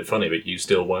will find it funny, but you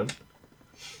still won't.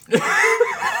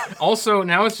 Also,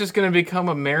 now it's just going to become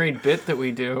a married bit that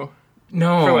we do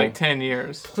No. for like 10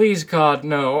 years. Please, God,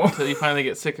 no. Until you finally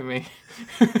get sick of me.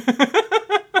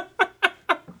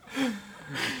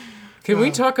 Can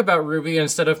we talk about Ruby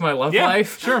instead of my love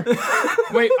life? Sure.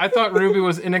 Wait, I thought Ruby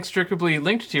was inextricably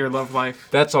linked to your love life.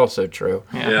 That's also true.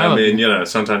 Yeah, I mean,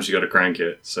 sometimes you got to crank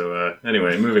it. So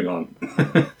anyway, moving on.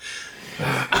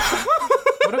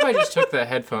 What if I just took the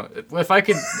headphone? If I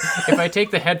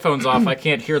take the headphones off, I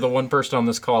can't hear the one person on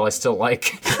this call I still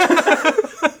like.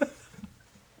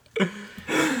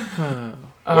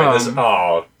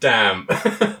 Oh, damn.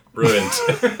 Ruined.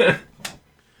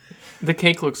 The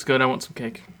cake looks good. I want some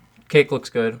cake. Cake looks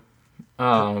good.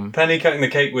 Penny cutting the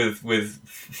cake with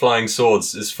flying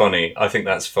swords is funny. I think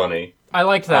that's funny. I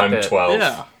liked that I'm bit. 12.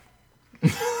 Yeah.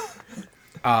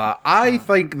 I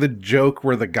think the joke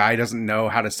where the guy doesn't know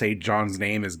how to say John's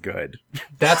name is good.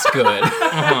 That's good.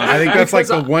 I think that's like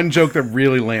the one joke that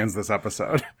really lands this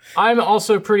episode. I'm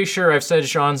also pretty sure I've said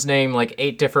Sean's name like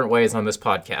 8 different ways on this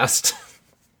podcast.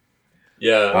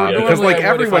 Yeah. Because Normally like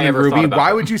I would if everyone I in ever thought Ruby, about why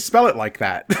them. would you spell it like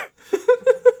that?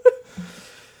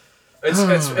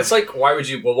 It's like, why would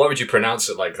you pronounce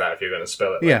it like that if you're going to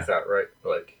spell it Yeah. like that, right?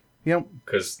 Like, Yep.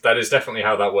 because that is definitely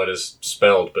how that word is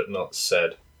spelled, but not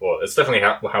said. Well, it's definitely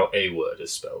how a word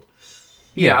is spelled.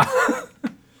 Yeah.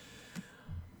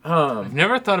 I've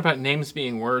never thought about names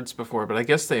being words before, but I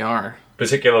guess they are.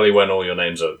 Particularly when all your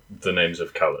names are the names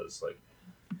of colors. Like,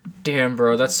 Damn,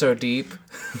 bro, that's so deep.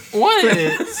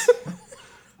 What?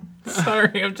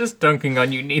 Sorry, I'm just dunking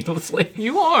on you needlessly.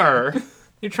 You are.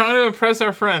 You're trying to impress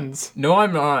our friends. No,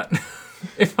 I'm not.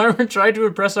 If I were trying to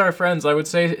impress our friends, I would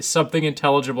say something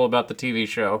intelligible about the TV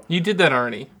show. You did that,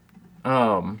 Arnie.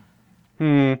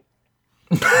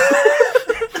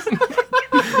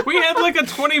 We had like a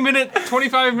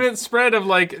 25-minute spread of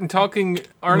like talking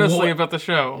earnestly about the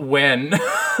show. When?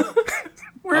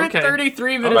 We're Okay. at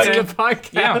 33 minutes Okay. of the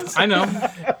podcast. Yeah, I know.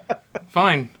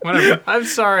 Fine, whatever. I'm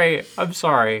sorry. I'm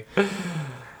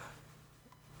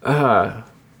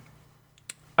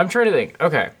trying to think.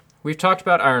 Okay, we've talked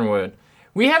about Ironwood.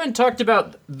 We haven't talked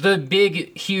about the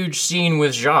big, huge scene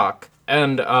with Jacques.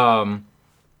 And,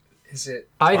 is it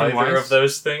Either either of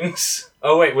those things?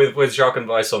 Oh, wait, with Jacques and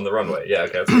Weiss on the runway. Yeah,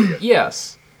 okay, that's pretty good.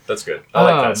 yes. That's good. I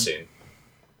like that scene.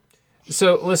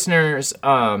 So, listeners,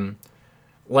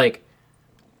 like,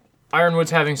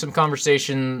 Ironwood's having some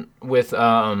conversation with,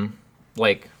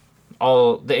 like,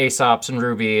 all the Aesops and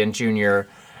Ruby and Junior,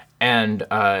 and,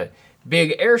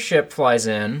 big airship flies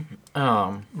in,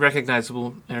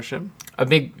 Recognizable airship. a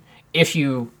big, if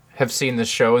you have seen this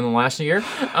show in the last year,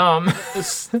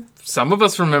 Some of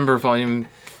us remember Volume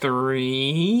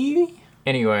 3.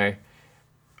 anyway,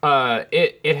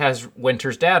 it has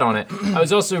Winter's dad on it. I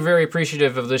was also very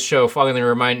appreciative of this show finally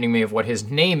reminding me of what his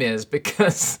name is,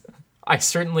 because I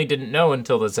certainly didn't know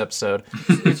until this episode.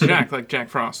 It's Jack, like Jack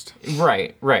Frost.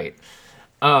 Right.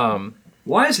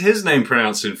 Why is his name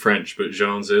pronounced in French, but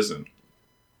Jean's isn't?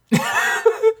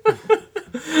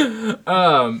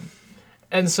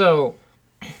 And so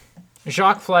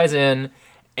Jacques flies in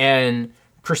and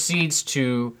proceeds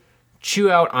to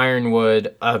chew out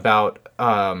Ironwood about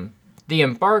the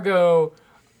embargo,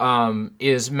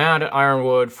 is mad at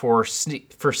Ironwood for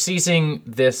seizing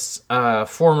this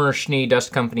former Schnee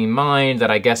Dust Company mine that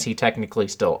I guess he technically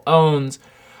still owns.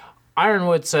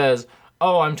 Ironwood says,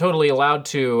 "Oh, I'm totally allowed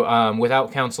to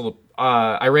without council.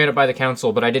 I ran it by the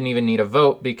council, but I didn't even need a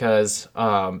vote because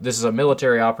this is a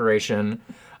military operation,"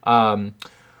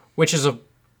 which is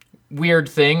weird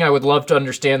thing. I would love to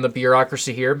understand the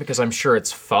bureaucracy here because I'm sure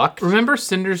it's fucked. Remember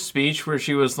Cinder's speech where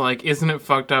she was like, isn't it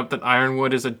fucked up that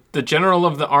Ironwood is the general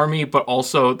of the army, but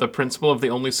also the principal of the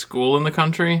only school in the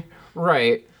country?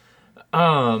 Right.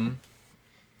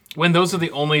 When those are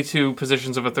the only two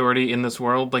positions of authority in this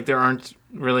world, like there aren't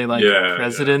really like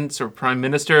presidents or prime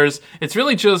ministers. It's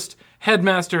really just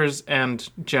headmasters and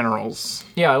generals.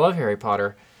 Yeah, I love Harry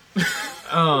Potter.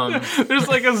 There's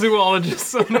like a zoologist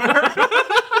somewhere.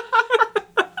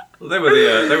 Well, they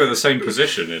were the same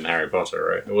position in Harry Potter,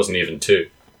 right? It wasn't even two.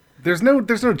 There's no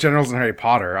generals in Harry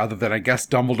Potter other than I guess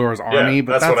Dumbledore's army,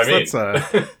 but that's what I mean.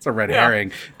 That's a red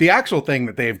herring. The actual thing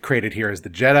that they've created here is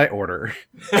the Jedi Order.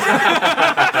 I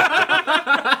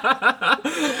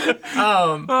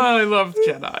love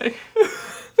Jedi.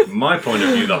 From my point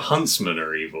of view, the huntsmen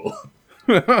are evil.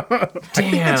 Damn.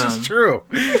 It's true.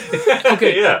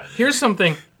 Okay, Yeah. Here's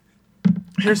something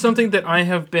that I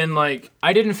have been like...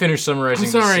 I didn't finish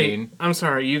summarizing the scene. I'm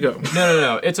sorry, you go.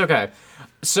 No, it's okay.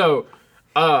 So,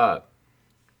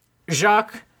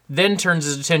 Jacques then turns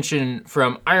his attention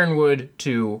from Ironwood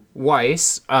to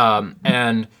Weiss,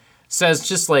 and says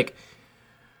just like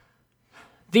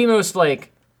the most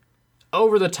like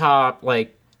over the top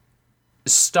like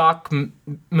stock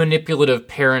manipulative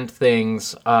parent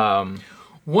things.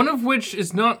 One of which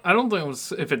is not... I don't think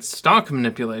if it's stock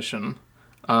manipulation,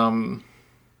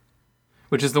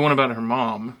 which is the one about her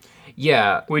mom.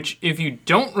 Yeah. Which, if you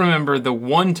don't remember the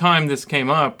one time this came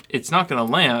up, it's not going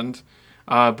to land.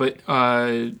 But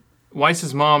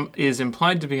Weiss's mom is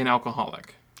implied to be an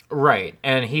alcoholic. Right.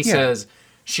 And he says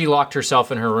she locked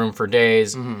herself in her room for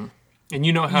days. Mm-hmm. And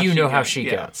you know how she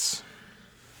gets.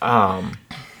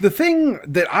 The thing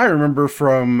that I remember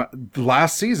from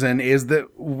last season is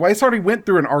that Weiss already went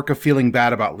through an arc of feeling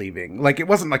bad about leaving. Like, it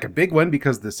wasn't like a big one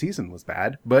because the season was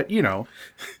bad, but, you know.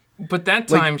 But that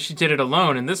time she did it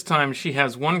alone, and this time she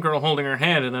has one girl holding her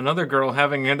hand and another girl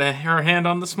having her hand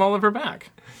on the small of her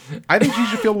back. I think she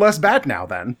should feel less bad now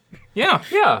then. Yeah.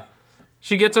 Yeah.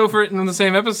 She gets over it in the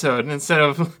same episode instead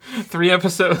of 3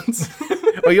 episodes.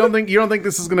 Oh, you don't think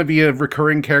this is going to be a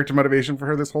recurring character motivation for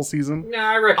her this whole season? No,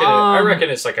 I reckon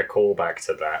it's like a callback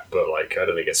to that, but like I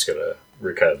don't think it's gonna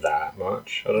recur that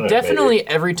much. I don't know. Definitely maybe.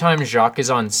 every time Jacques is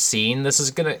on scene,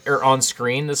 on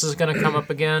screen, this is gonna come up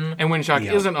again. And when Jacques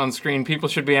isn't on screen, people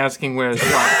should be asking, where's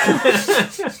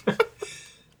Jacques?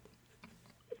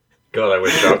 God, I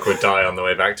wish Jacques would die on the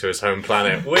way back to his home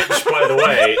planet, which, by the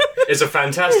way, is a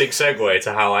fantastic segue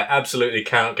to how I absolutely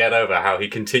cannot get over how he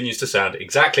continues to sound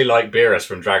exactly like Beerus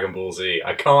from Dragon Ball Z.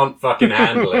 I can't fucking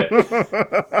handle it.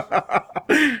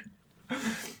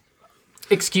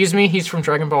 Excuse me, he's from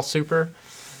Dragon Ball Super?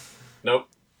 Nope.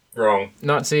 Wrong.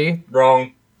 Not Z?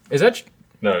 Wrong. Is that...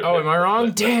 No. Oh, am I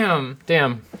wrong? Damn.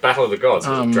 Battle of the Gods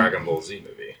is a Dragon Ball Z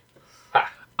movie.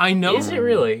 I know. Is it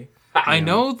really? I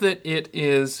know that it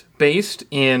is based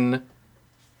in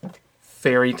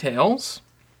fairy tales.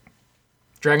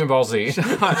 Dragon Ball Z.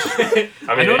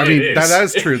 I mean, That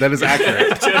is true. That is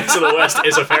accurate. Journeys to the West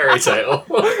is a fairy tale.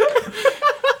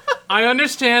 I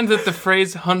understand that the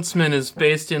phrase huntsman is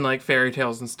based in like fairy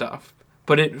tales and stuff.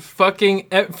 But it fucking...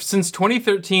 Since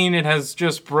 2013, it has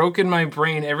just broken my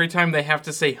brain every time they have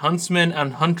to say huntsmen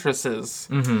and huntresses.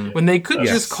 Mm-hmm. When they could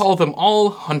just call them all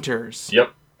hunters.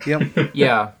 Yep.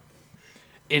 Yeah.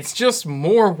 It's just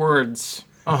more words.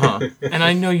 Uh-huh. And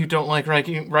I know you don't like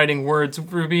writing words,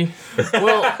 Ruby.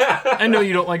 Well, I know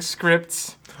you don't like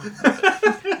scripts.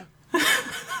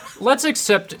 let's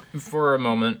accept for a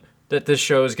moment that this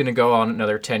show is going to go on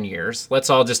another 10 years. Let's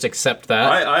all just accept that.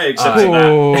 I accepted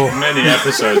that many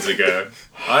episodes ago.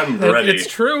 I'm ready. It's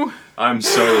true. I'm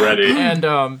so ready.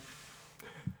 And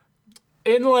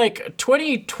in like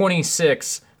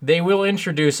 2026, they will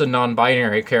introduce a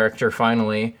non-binary character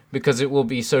finally, because it will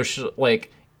be social,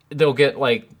 like they'll get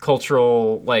like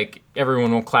cultural, like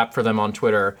everyone will clap for them on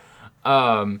Twitter.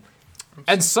 And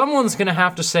someone's going to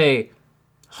have to say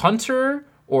hunter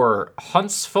or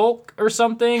huntsfolk or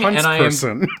something.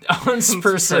 Huntsperson.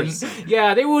 Huntsperson.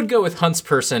 Yeah, they would go with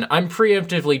huntsperson. I'm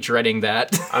preemptively dreading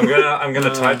that. I'm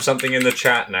gonna type something in the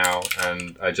chat now,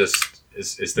 and I just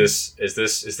is this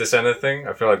anything?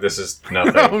 I feel like this is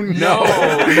nothing. Oh no, No,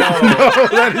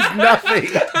 that is nothing.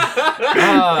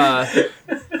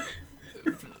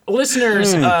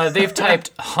 Listeners, they've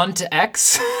typed Hunt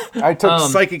X, I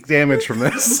took psychic damage from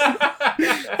this.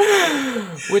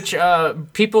 which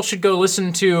people should go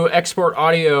listen to Export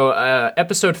Audio,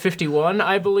 episode 51,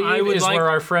 I believe, is where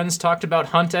our friends talked about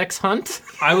Hunt X Hunt.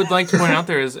 I would like to point out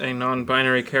there is a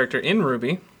non-binary character in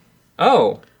Ruby.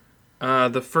 Oh.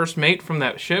 the first mate from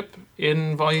that ship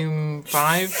in Volume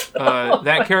 5,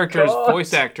 that character's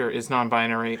voice actor is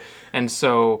non-binary, and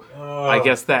so I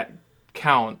guess that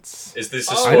counts. Is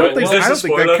this a I don't think that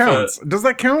spoiler counts. Does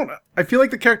that count? I feel like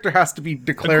the character has to be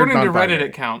declared According to non-binary. Reddit,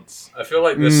 it counts. I feel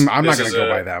like this. I'm not this going to is go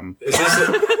by them.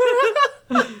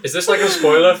 Is this like a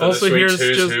spoiler for Also, the Sweet here's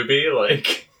Two's just- Hoobie?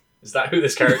 Like, is that who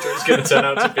this character is going to turn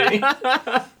out to be?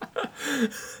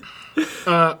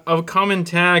 A common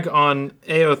tag on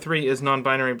AO3 is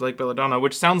non-binary Blake Belladonna,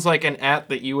 which sounds like an @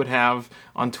 that you would have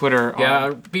on Twitter.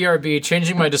 Yeah, BRB,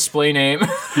 changing my display name.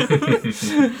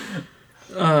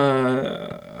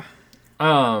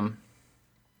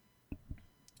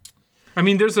 I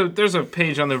mean, there's a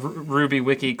page on the Ruby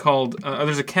wiki called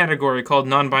there's a category called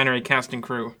non-binary cast and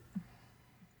crew.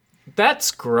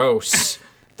 That's gross.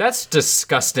 That's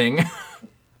disgusting.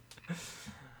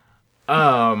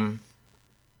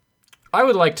 I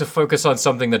would like to focus on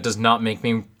something that does not make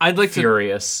me I'd like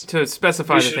furious. to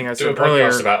specify We the should thing I do a said earlier.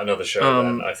 podcast about another show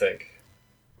then, I think.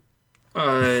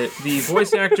 The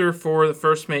voice actor for the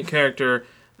first mate character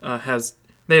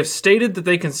they have stated that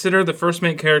they consider the first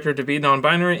mate character to be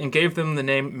non-binary and gave them the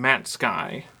name Matt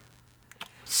Sky.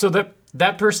 So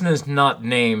that person is not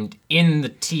named in the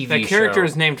TV show. That character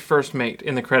is named first mate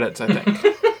in the credits, I think.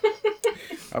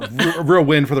 A real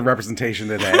win for the representation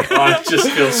today. I just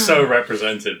feel so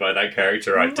represented by that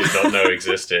character I did not know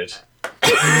existed.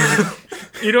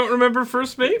 You don't remember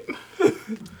first mate?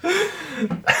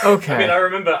 Okay. I mean, I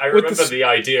remember the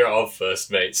idea of first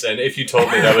mates, and if you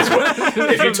told me there was one, one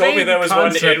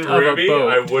concept in of a Ruby,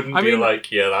 boat. I wouldn't be mean-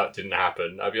 like, yeah, that didn't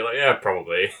happen. I'd be like, yeah,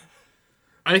 probably.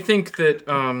 I think that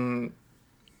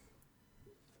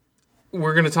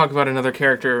we're going to talk about another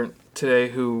character today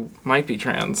who might be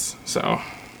trans, so...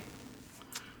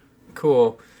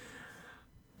 Cool.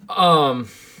 I'm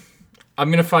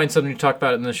gonna find something to talk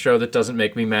about in this show that doesn't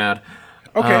make me mad.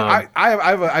 Okay, I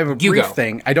have a you brief go.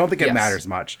 thing. I don't think it Yes. matters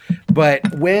much. But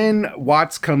when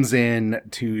Watts comes in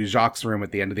to Jacques' room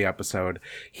at the end of the episode,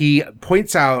 he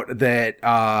points out that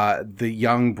the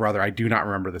young brother, I do not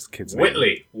remember this kid's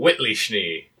name. Whitley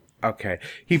Schnee. Okay.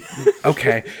 He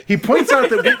points out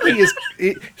that Whitley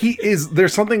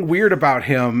there's something weird about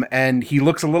him, and he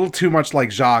looks a little too much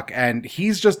like Jacques, and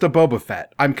he's just a Boba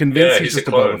Fett. I'm convinced Yeah, he's he's a just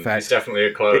clone. Boba Fett. He's definitely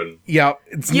a clone. Yeah,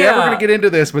 it's Yeah. never going to get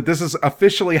into this, but this is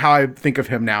officially how I think of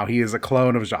him now. He is a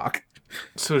clone of Jacques.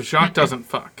 So Jacques doesn't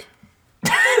fuck.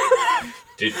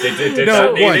 Did No,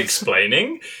 that need once.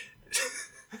 explaining?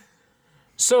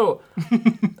 So,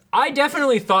 I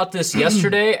definitely thought this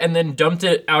yesterday and then dumped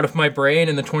it out of my brain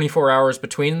in the 24 hours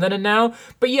between then and now.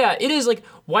 But yeah, it is like,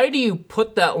 why do you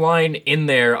put that line in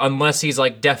there unless he's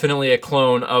like definitely a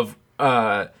clone of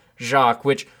Jacques,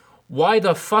 which... Why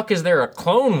the fuck is there a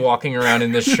clone walking around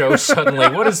in this show suddenly?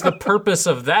 What is the purpose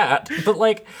of that? But,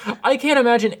 like, I can't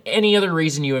imagine any other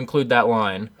reason you include that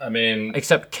line. I mean,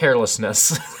 Except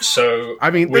carelessness. so I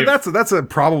mean, we've- that's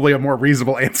probably a more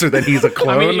reasonable answer than he's a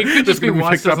clone. I mean, it could just be gonna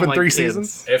Watts picked up doesn't in like 3 kids.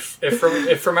 seasons.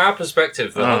 if from our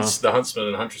perspective, the huntsmen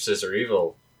and huntresses are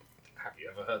evil. Have you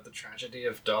ever heard the tragedy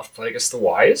of Darth Plagueis the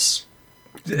Wise?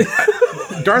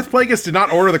 Darth Plagueis did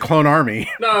not order the clone army.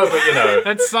 No, but you know,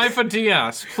 That's Sypha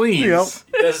Diaz, please. Yep.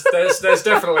 there's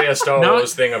definitely a Star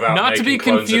Wars thing about not to making be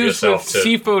clones of confused with yourself to.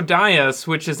 Sifo Dyas,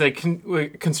 which is a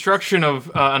construction of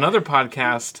another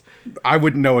podcast. I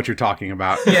wouldn't know what you're talking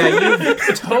about. Yeah,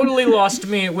 you totally lost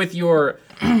me with your,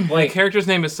 like... Character's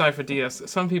name is Sypha Diaz.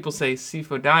 Some people say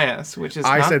Sifo Dyas, which is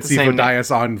I not said the same name.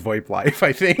 Sifo-Dyas on VoIP Life,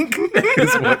 I think,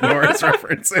 is what Nora's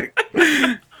referencing.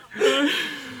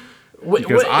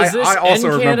 Because I also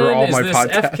remember all my podcasts.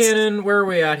 F canon? Where are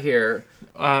we at here?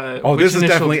 Oh, Which this is initial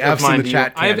definitely of F's in mine the do you-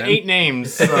 chat I have canon. 8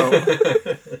 names, so...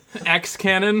 X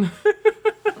canon.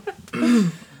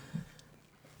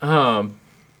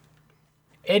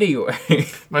 Anyway.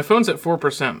 My phone's at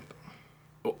 4%.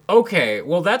 Okay,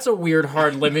 well, that's a weird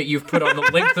hard limit you've put on the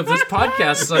length of this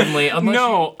podcast suddenly. Unless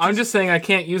No, I'm just saying I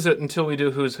can't use it until we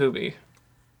do Who's Hoobie.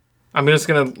 I'm just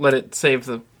gonna let it save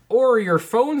the... or your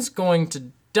phone's going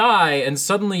to die, and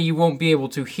suddenly you won't be able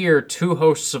to hear 2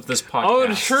 hosts of this podcast.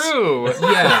 Oh, true.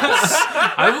 Yes.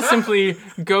 I will simply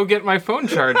go get my phone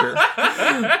charger.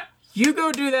 You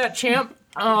go do that, champ.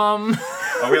 Are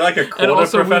we like a quarter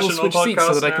also we will professional switch seats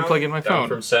podcast so that I can now? plug in my Down phone.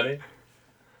 from Semi.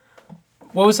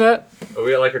 What was that? Are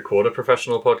we at like a quarter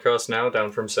professional podcast now?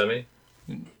 Down from Semi.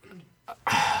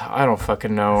 I don't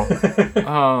fucking know.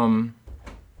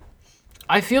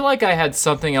 I feel like I had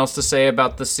something else to say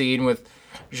about the scene with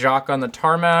Jacques on the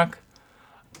tarmac.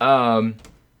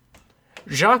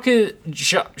 Jacques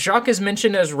is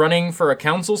mentioned as running for a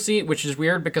council seat, which is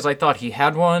weird because I thought he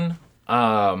had one.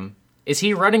 Is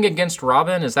he running against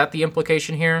Robin? Is that the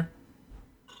implication here?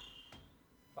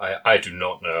 I do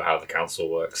not know how the council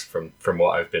works from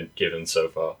what I've been given so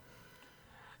far.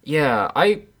 Yeah,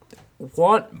 I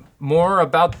want more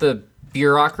about the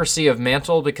bureaucracy of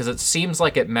Mantle because it seems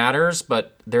like it matters,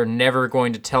 but they're never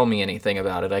going to tell me anything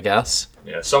about it, I guess.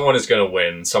 Yeah, someone is going to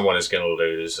win, someone is going to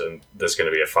lose, and there's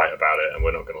going to be a fight about it, and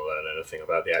we're not going to learn anything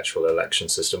about the actual election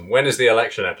system. When is the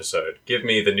election episode? Give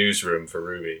me the newsroom for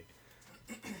RWBY.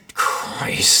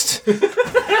 Christ.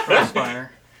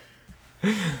 Crossfire.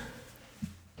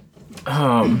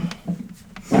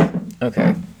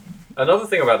 Okay. Another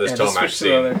thing about this Yeah, Tom just Ash switch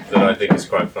to the scene that I think is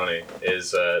quite funny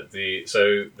is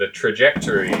the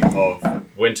trajectory of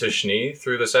Winter Schnee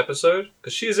through this episode,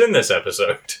 because she is in this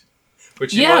episode,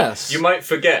 which you might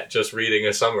forget just reading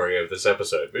a summary of this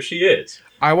episode, but she is.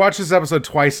 I watched this episode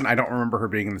twice, and I don't remember her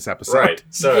being in this episode. Right.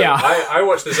 So Yeah. I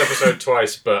watched this episode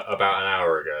twice, but about an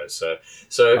hour ago. So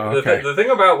Okay. the thing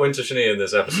about Winter Schnee in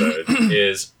this episode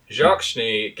is Jacques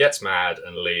Schnee gets mad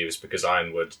and leaves because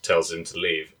Ironwood tells him to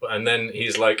leave. And then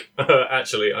he's like,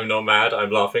 actually, I'm not mad, I'm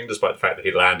laughing, despite the fact that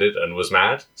he landed and was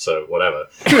mad. So whatever.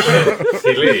 Then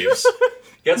he leaves,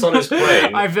 gets on his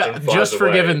plane. I've and flies just away.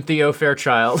 forgiven Theo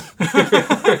Fairchild.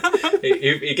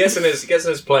 He gets in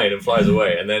his plane and flies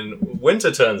away, and then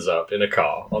Winter turns up in a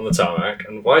car on the tarmac,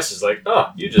 and Weiss is like,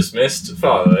 "Oh, you just missed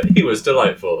Father. He was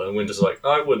delightful." And Winter's like,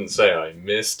 "I wouldn't say I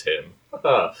missed him,"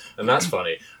 and that's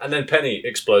funny. And then Penny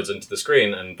explodes into the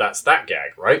screen, and that's that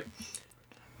gag, right?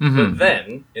 Mm-hmm. But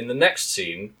then in the next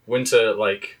scene, Winter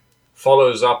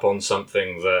follows up on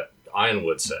something that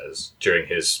Ironwood says during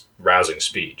his rousing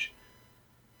speech,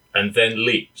 and then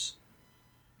leaves.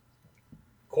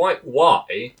 Quite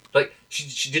why?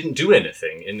 She didn't do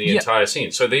anything in the entire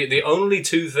scene. So the only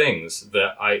two things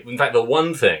that in fact, the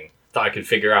one thing that I could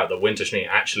figure out that Winter Schnee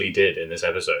actually did in this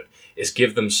episode is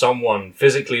give them someone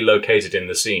physically located in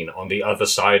the scene on the other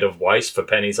side of Weiss for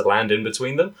Penny to land in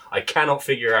between them. I cannot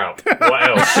figure out what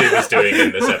else she was doing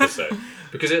in this episode.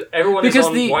 Because everyone is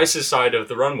on Weiss's side of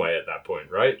the runway at that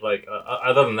point, right?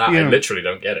 Other than that, I literally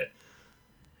don't get it.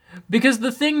 Because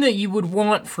the thing that you would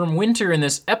want from Winter in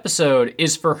this episode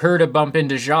is for her to bump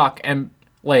into Jacques and,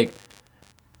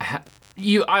 I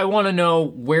want to know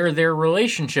where their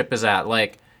relationship is at.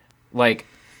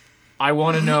 I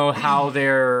want to know how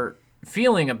they're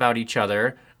feeling about each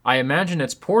other. I imagine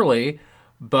it's poorly,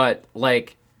 but,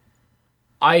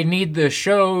 I need the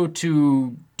show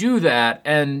to do that,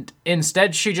 and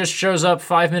instead she just shows up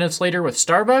 5 minutes later with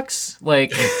Starbucks?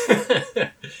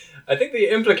 I think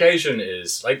the implication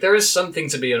is, there is something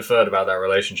to be inferred about that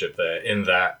relationship there, in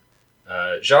that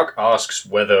Jacques asks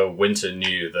whether Winter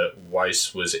knew that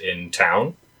Weiss was in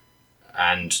town,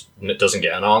 and doesn't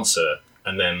get an answer,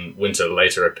 and then Winter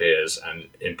later appears and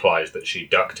implies that she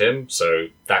ducked him, so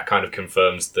that kind of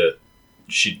confirms that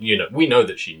we know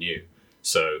that she knew,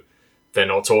 so they're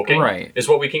not talking, right, is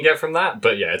what we can get from that,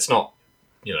 but yeah, it's not,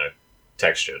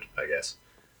 textured, I guess.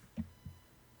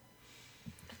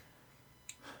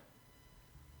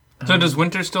 So does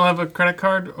Winter still have a credit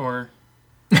card, or?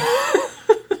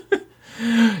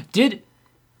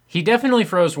 He definitely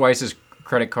froze Weiss's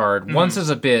credit card once as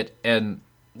a bit and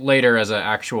later as an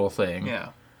actual thing. Yeah.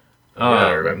 I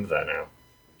remember that now.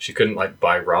 She couldn't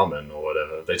buy ramen or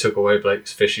whatever. They took away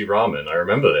Blake's fishy ramen. I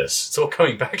remember this. It's all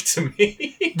coming back to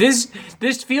me.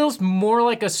 This feels more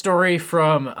like a story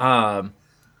from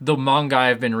the manga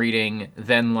I've been reading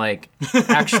than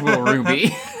actual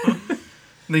RWBY.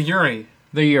 The Yuri.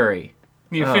 The Yuri.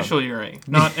 The official Yuri.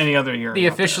 Not any other Yuri. The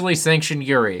officially sanctioned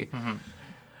Yuri.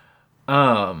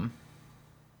 Mm-hmm.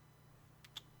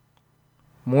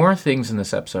 More things in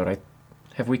this episode.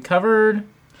 Have we covered?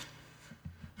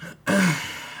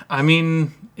 I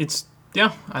mean,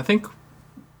 I think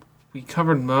we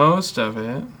covered most of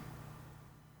it.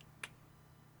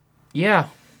 Yeah.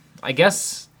 I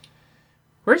guess.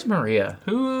 Where's Maria?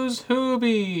 Who's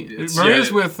Hooby?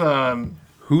 Maria's with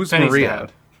Who's Penny's Maria?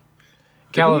 dad.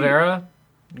 Calavera?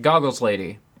 Goggles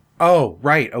lady. Oh,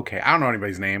 right. Okay. I don't know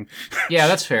anybody's name. Yeah,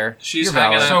 that's fair. She's You're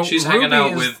hanging valid. out. She's hanging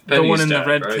out Ruby is with the Penny's one in dad, the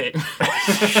red right? cape.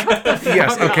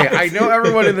 Yes. Okay. I know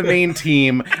everyone in the main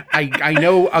team. I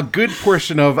know a good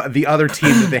portion of the other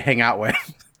team that they hang out with.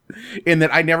 In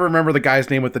that I never remember the guy's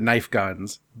name with the knife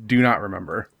guns. Do not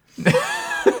remember.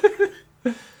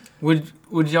 Would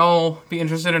y'all be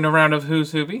interested in a round of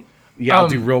Who's Hooby? Yeah, I'll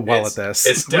do real well at this.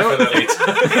 It's definitely.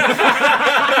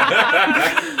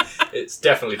 It's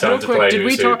definitely time to play. Did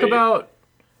we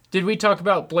Usubi. talk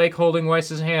about Blake holding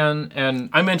Weiss's hand and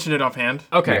I mentioned it offhand.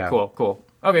 okay, Yeah. cool.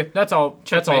 Okay, that's all.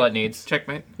 That's all Checkmate. it needs.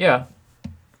 Checkmate. Yeah.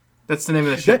 That's the name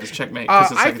of the ship. Is Checkmate.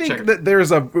 'Cause it's I like a think checker. that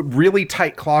there's a really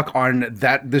tight clock on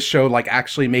this show, like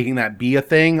actually making that be a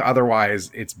thing. Otherwise,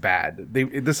 it's bad.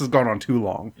 This has gone on too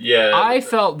long. Yeah. I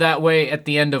felt that way at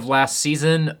the end of last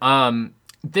season.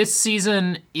 This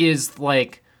season is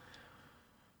like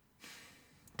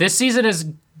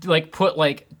put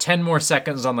like 10 more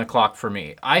seconds on the clock for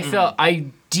me. I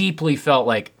deeply felt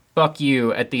like fuck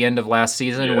you at the end of last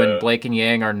season when Blake and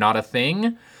Yang are not a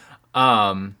thing.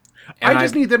 I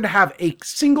just need them to have a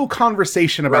single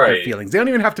conversation about their feelings. They don't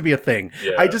even have to be a thing.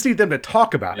 Yeah. I just need them to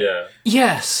talk about it. Yeah.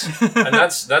 Yes. And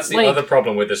that's the Like- other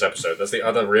problem with this episode. That's the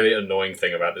other really annoying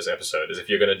thing about this episode is if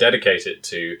you're going to dedicate it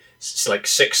to like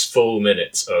 6 full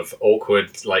minutes of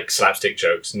awkward like slapstick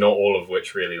jokes, not all of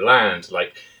which really land,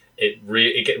 like it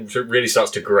really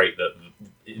starts to grate that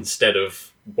instead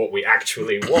of what we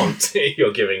actually want,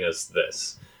 you're giving us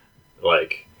this.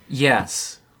 Like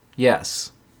Yes.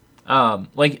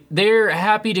 Like they're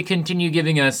happy to continue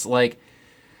giving us like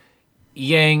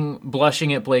Yang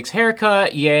blushing at Blake's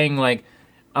haircut, Yang like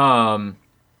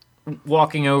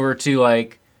walking over to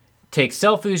like take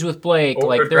selfies with Blake.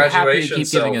 awkward Like they're happy to graduation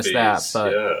keep giving us that,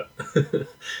 selfies. but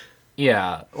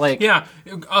yeah, like Yeah,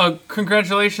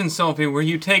 congratulations, selfie, where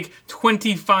you take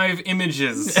 25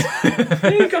 images.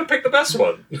 You gotta pick the best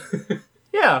one.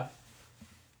 yeah.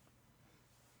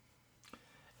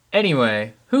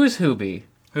 Anyway, who's Hooby?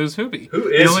 Who's Hooby? Who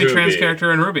is the only trans Hooby?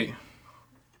 character in RWBY?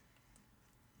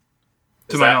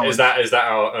 To Is my that, knowledge. is that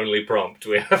our only prompt?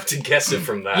 We have to guess it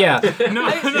from that. Yeah. No.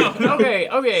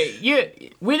 Okay.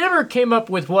 We never came up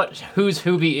with what Who's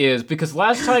Hooby is because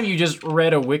last time you just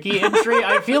read a wiki entry.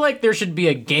 I feel like there should be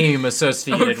a game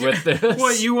associated with this.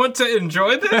 What, you want to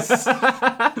enjoy this?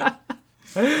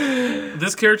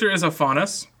 This character is a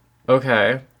Faunus.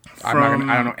 Okay. I don't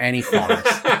know any faunus.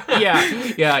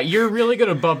 Yeah. You're really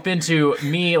gonna bump into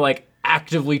me like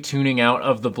actively tuning out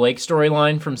of the Blake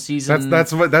storyline from season.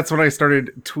 That's when I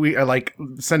started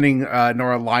sending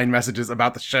Nora line messages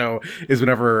about the show. Is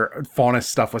whenever faunus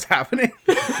stuff was happening.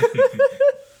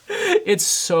 It's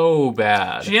so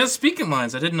bad. She has speaking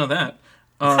lines. I didn't know that.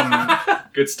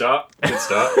 Good start.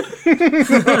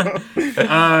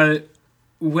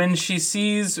 When she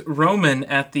sees Roman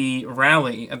at the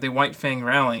rally, at the White Fang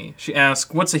rally, she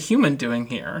asks, "What's a human doing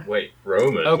here?" Wait,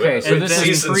 Roman. Okay, Wait, so this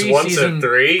is seasons 1 to pre-season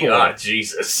 3? 4. Ah,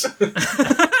 Jesus.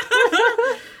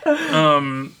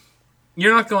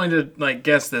 You're not going to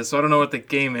guess this, so I don't know what the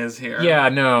game is here. Yeah,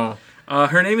 no.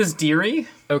 Her name is Deary.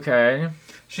 Okay.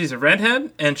 She's a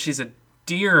redhead, and she's a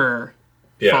deer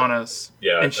Yeah. Faunus.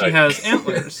 Yeah, And she has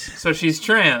antlers, so she's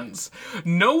trans.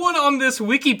 No one on this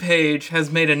wiki page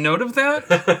has made a note of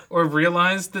that or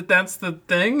realized that that's the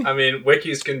thing. I mean,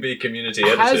 wikis can be community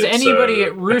edited. Has anybody so...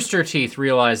 at Rooster Teeth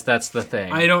realized that's the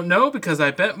thing? I don't know because I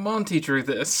bet Monty drew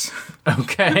this.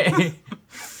 Okay.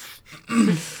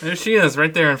 There she is,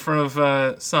 right there in front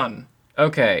of Sun.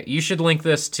 Okay, you should link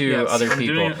this to Yes, other I'm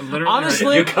people. doing it literally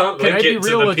Honestly, You can't can I link be it to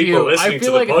real the with people you? listening I to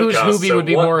feel the like Who's podcast, Hooby so would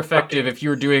be what more fucking- effective if you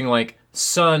were doing like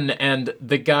Sun and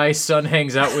the guy Sun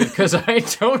hangs out with, because I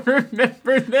don't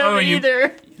remember them you-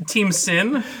 either. Team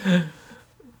Sin.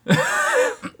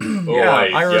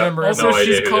 I remember. Also, no idea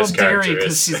she's who called this character Deary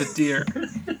because is. she's a deer.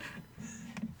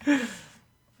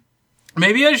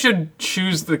 Maybe I should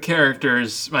choose the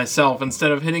characters myself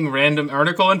instead of hitting random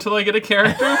article until I get a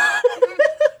character.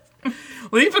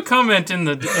 Leave a comment in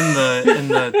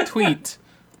the tweet.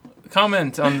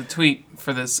 Comment on the tweet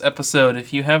for this episode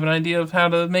if you have an idea of how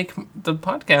to make the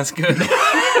podcast good.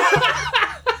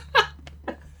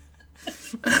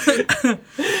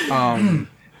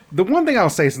 The one thing I'll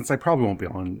say, since I probably won't be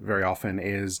on very often,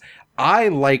 is I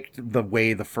liked the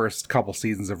way the first couple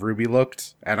seasons of RWBY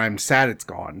looked, and I'm sad it's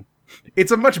gone.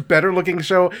 It's a much better looking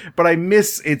show, but I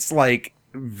miss its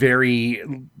very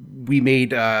we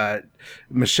made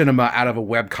machinima out of a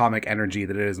webcomic energy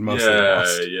that it is mostly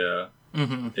lost. Yeah.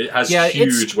 It has Yeah,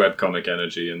 huge webcomic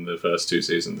energy in the first 2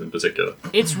 seasons in particular.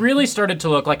 It's really started to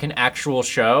look like an actual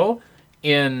show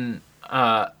in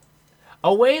a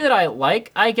way that I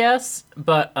like, I guess,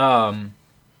 but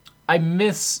I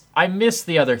miss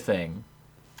the other thing,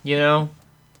 you know?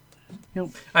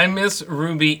 I miss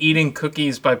Ruby eating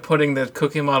cookies by putting the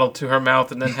cookie model to her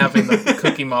mouth and then having the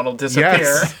cookie model disappear.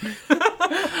 Yes.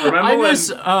 Remember I when... miss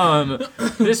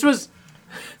this was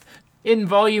in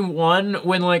volume 1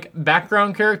 when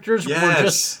background characters were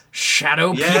just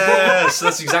shadow people. Yes,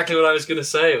 that's exactly what I was going to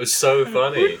say. It was so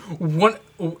funny.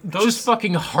 Just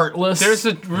fucking heartless. There's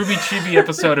a Ruby Chibi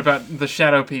episode about the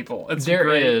shadow people. It's There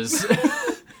great. is.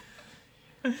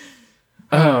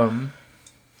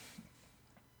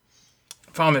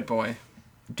 Vomit Boy.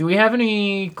 Do we have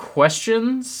any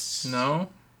questions? No?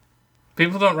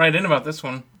 People don't write in about this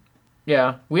one.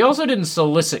 Yeah. We also didn't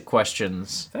solicit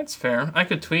questions. That's fair. I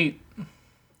could tweet.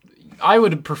 I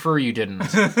would prefer you didn't.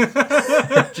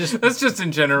 That's just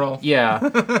in general.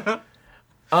 Yeah.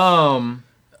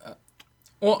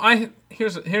 Well,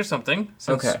 here's something.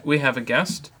 Since Okay. we have a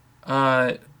guest.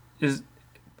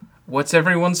 What's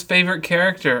everyone's favorite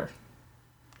character?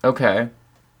 Okay.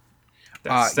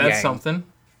 That's Yang. something.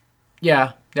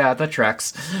 Yeah, that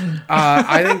tracks.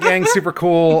 I think Yang's super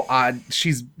cool.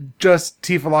 She's just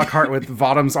Tifa Lockhart with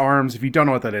Vodham's arms. If you don't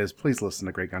know what that is, please listen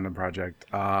to Great Gundam Project.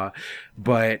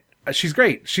 But she's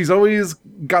great. She's always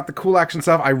got the cool action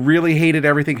stuff. I really hated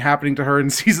everything happening to her in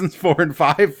seasons 4 and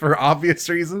 5 for obvious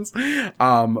reasons.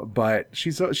 But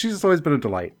she's just always been a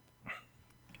delight.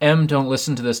 Don't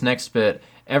listen to this next bit.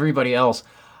 Everybody else,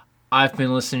 I've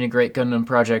been listening to Great Gundam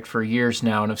Project for years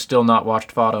now and have still not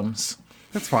watched Vodham's.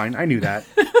 That's fine. I knew that.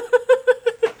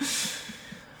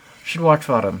 Should watch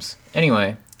Vodham's.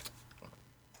 Anyway.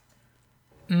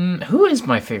 Who is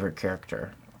my favorite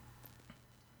character?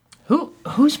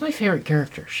 Who's my favorite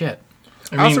character? Shit.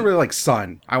 I also really like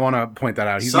Sun. I want to point that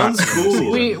out. He's Sun's not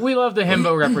cool. We love the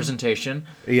himbo representation.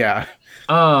 Yeah.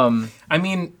 I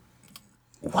mean,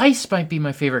 Weiss might be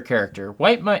my favorite character.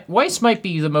 Weiss might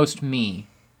be the most me.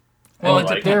 well, And it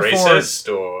Like depends. therefore-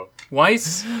 racist or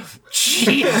Weiss.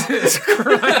 Jesus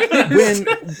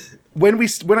Christ.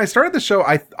 when I started the show,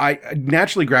 I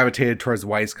naturally gravitated towards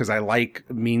Weiss because I like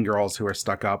mean girls who are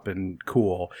stuck up and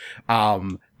cool.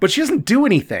 But she doesn't do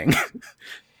anything.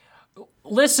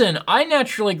 Listen, I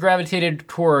naturally gravitated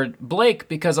toward Blake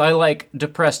because I like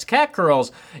depressed cat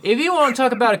girls. If you want to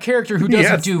talk about a character who doesn't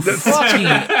Yes, do that's- fucking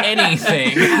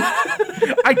anything,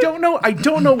 I don't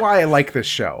know why I like this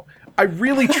show. I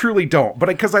really truly don't, but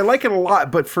because I like it a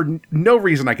lot, but for no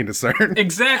reason I can discern.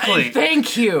 Exactly.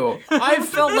 thank you. I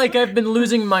felt like I've been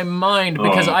losing my mind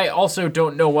because I also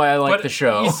don't know why I like the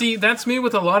show. You see, that's me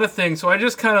with a lot of things, so I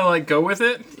just kind of like go with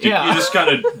it. Yeah. you just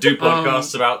kind of do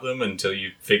podcasts about them until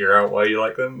you figure out why you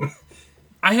like them.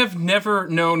 I have never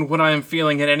known what I am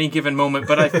feeling at any given moment,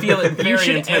 but I feel it very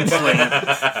should intensely.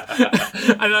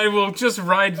 And I will just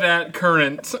ride that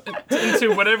current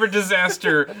into whatever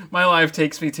disaster my life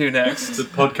takes me to next. It's a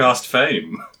podcast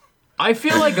fame. I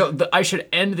feel like I should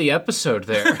end the episode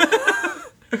there.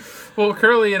 Well,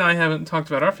 Curly and I haven't talked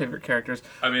about our favorite characters.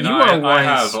 I mean, You I are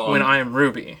Weiss have when I am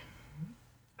Ruby.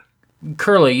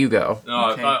 Curly, you go. No,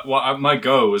 Okay. my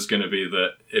go was going to be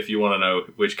that if you want to know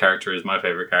which character is my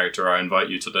favorite character, I invite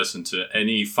you to listen to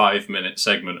any 5-minute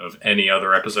segment of any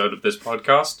other episode of this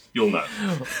podcast. You'll know.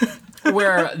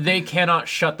 Where they cannot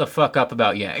shut the fuck up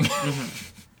about Yang.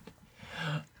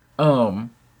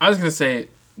 I was going to say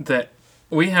that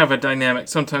we have a dynamic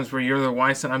sometimes where you're the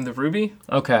Weiss and I'm the Ruby.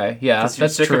 Okay, yeah, Because you're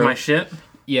that's sick true. of my shit.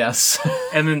 Yes.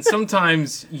 And then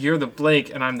sometimes you're the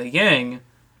Blake and I'm the Yang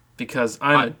because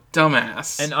I'm a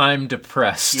dumbass. And I'm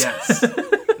depressed. yes.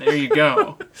 There you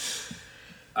go.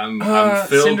 I'm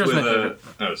filled Cinder's with my a... favorite.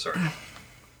 Oh, sorry.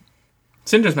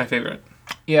 Cinder's my favorite.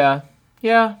 Yeah,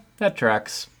 that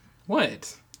tracks.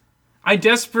 What? I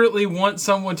desperately want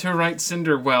someone to write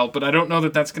Cinder well, but I don't know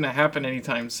that that's going to happen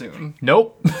anytime soon.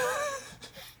 Nope.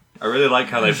 I really like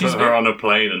how they She's put her very- on a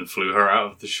plane and flew her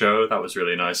out of the show. That was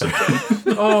really nice of them.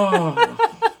 Oh.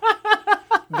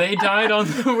 They died on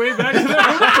the way back to their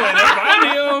home planet. Bye,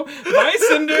 Neo. Bye,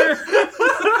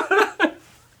 Cinder.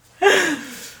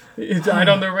 They died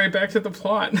on their way back to the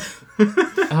plot.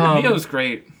 Neo's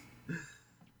great.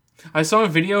 I saw a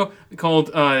video called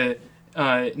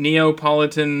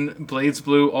Neapolitan Blades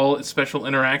Blue All Special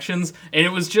Interactions, and it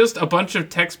was just a bunch of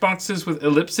text boxes with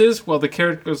ellipses while the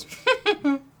character goes...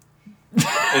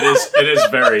 It is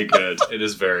very good. It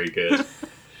is very good.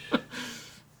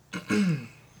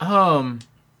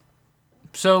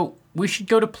 So we should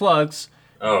go to plugs.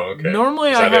 Oh, okay.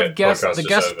 Normally Is I that have it? guest Podcast the is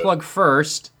guest over. plug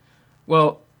first.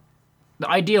 Well,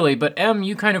 ideally, but Em,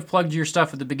 you kind of plugged your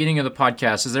stuff at the beginning of the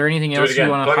podcast. Is there anything else again.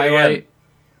 you want to Plug it highlight? again.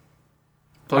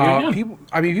 Plug it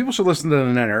in. People should listen to the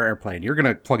Nenner Airplane. You're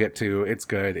gonna plug it too. It's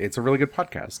good. It's a really good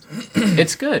podcast.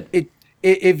 It's good.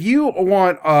 If you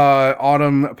want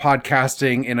autumn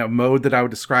podcasting in a mode that I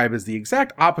would describe as the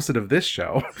exact opposite of this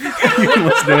show, you can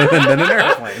listen to it in an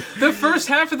airplane. The first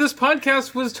half of this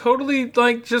podcast was totally,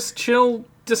 like, just chill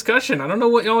discussion. I don't know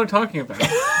what y'all are talking about.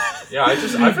 Yeah, I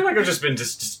feel like I've just been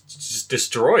just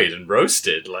destroyed and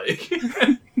roasted. Like,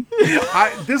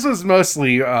 This was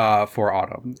mostly for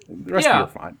autumn. The rest Yeah.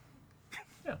 of you are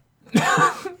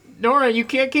fine. Nora, you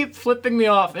can't keep flipping me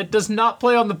off. It does not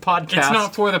play on the podcast. It's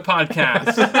not for the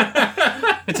podcast.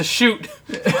 It's a shoot.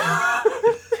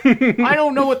 I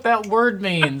don't know what that word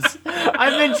means.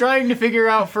 I've been trying to figure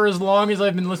out for as long as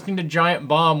I've been listening to Giant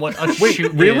Bomb what a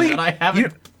shoot really? is, and I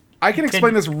haven't. I can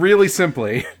explain this really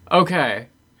simply. Okay.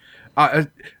 A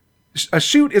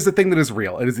shoot is a thing that is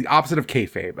real. It is the opposite of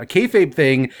kayfabe. A kayfabe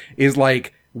thing is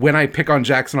like when I pick on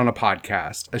Jackson on a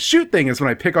podcast. A shoot thing is when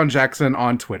I pick on Jackson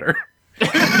on Twitter.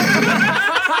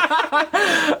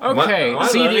 Okay. Am I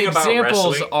See, the learning about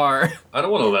examples wrestling? are. I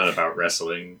don't want to learn about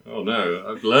wrestling. Oh no,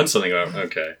 I've learned something about.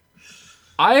 Okay.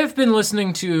 I have been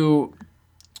listening to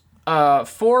 4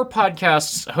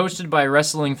 podcasts hosted by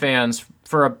wrestling fans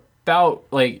for about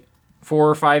 4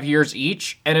 or 5 years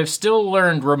each, and have still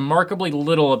learned remarkably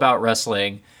little about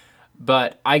wrestling.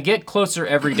 But I get closer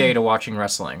every day to watching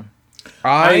wrestling.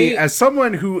 As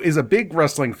someone who is a big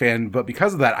wrestling fan, but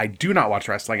because of that, I do not watch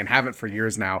wrestling and haven't for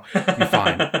years now. You're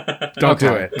fine. Don't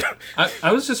do it.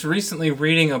 I was just recently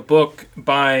reading a book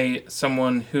by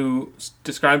someone who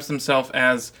describes himself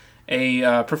as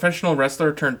a professional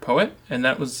wrestler turned poet, and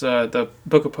that was the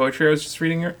book of poetry I was just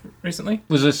reading recently.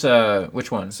 Was this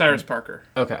which one? Cyrus Parker.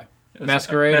 Okay. It was,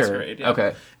 Masquerade. Masquerade. Yeah.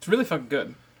 Okay. It's really fucking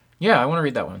good. Yeah, I want to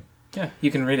read that one. Yeah,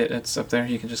 you can read it. It's up there.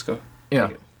 You can just go. Yeah.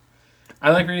 Take it.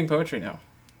 I like reading poetry now.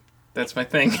 That's my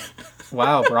thing.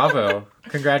 Wow, bravo.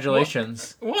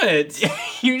 Congratulations. What?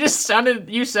 You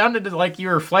sounded like you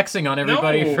were flexing on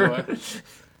everybody No. You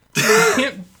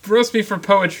can't roast me for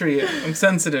poetry. I'm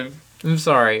sensitive. I'm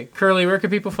sorry. Curly, where can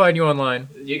people find you online?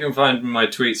 You can find my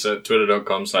tweets at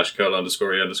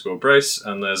twitter.com/curl_e_brace,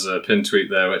 and there's a pinned tweet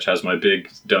there which has my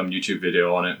big dumb YouTube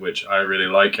video on it, which I really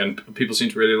like and people seem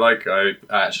to really like. I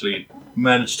actually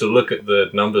managed to look at the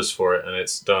numbers for it, and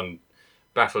it's done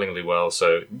bafflingly well,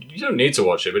 so you don't need to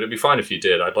watch it, but it'd be fine if you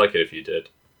did. I'd like it if you did.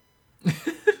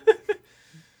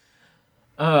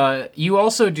 You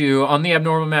also do, on the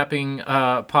Abnormal Mapping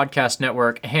podcast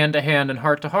network, Hand to Hand and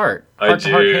Heart to Heart. I Heart do.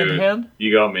 to Heart, Hand to Hand?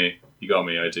 You got me.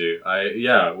 I do.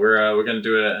 We're going to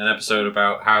do an episode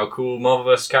about how cool Marvel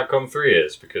vs. Capcom 3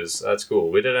 is, because that's cool.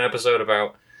 We did an episode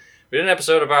about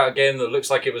a game that looks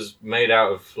like it was made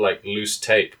out of loose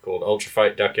tape called Ultra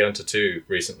Fight Dakianta 2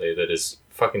 recently that is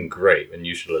fucking great and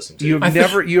you should listen to. You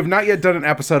have not yet done an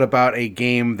episode about a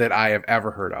game that I have ever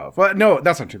heard of. Well, no,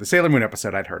 that's not true. The Sailor Moon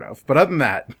episode I'd heard of. But other than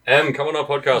that... Come on our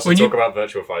podcast and talk about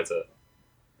Virtua Fighter.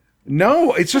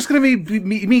 No, it's just going to be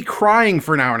me crying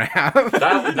for an hour and a half.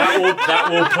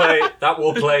 That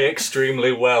will play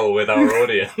extremely well with our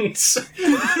audience.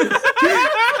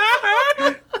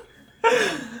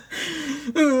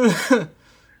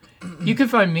 You can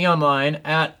find me online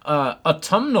at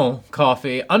autumnal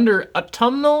coffee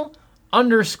 _coffee.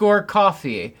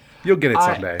 You'll get it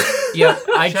someday. Yeah,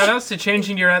 Shout outs to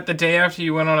changing your at the day after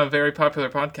you went on a very popular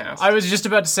podcast. I was just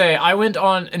about to say, I went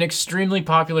on an extremely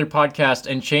popular podcast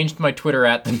and changed my Twitter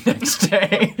at the next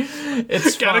day.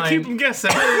 It's Gotta fine. keep them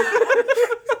guessing.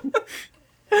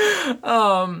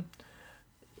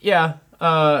 Yeah.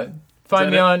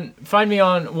 Find me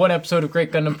on one episode of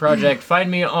Great Gundam Project.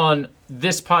 Find me on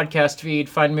this podcast feed.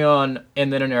 Find me on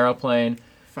And Then an Aeroplane.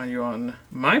 Find you on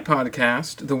my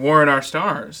podcast, The War in Our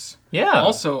Stars. Yeah.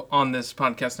 Also on this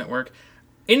podcast network,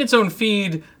 in its own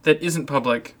feed that isn't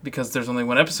public because there's only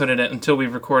one episode in it until we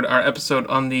record our episode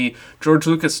on the George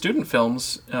Lucas student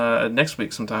films next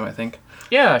week sometime, I think.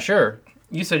 Yeah, sure.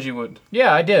 You said you would.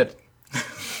 Yeah, I did.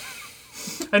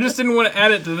 I just didn't want to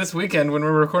add it to this weekend when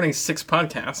we're recording 6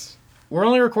 podcasts. We're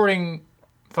only recording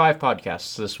 5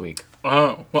 podcasts this week.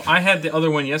 Oh, well, I had the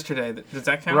other one yesterday. Does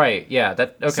that count? Right, yeah.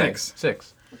 Okay.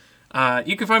 6.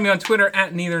 You can find me on Twitter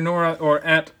at Neither Nora or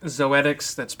at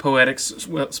Zoetics. That's poetics,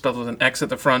 spelled with an X at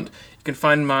the front. You can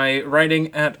find my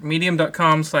writing at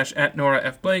medium.com/at Nora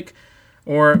F. Blake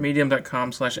or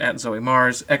medium.com/at Zoe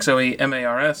Mars,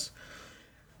 XOEMARS.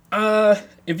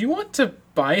 If you want to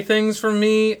buy things from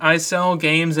me, I sell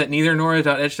games at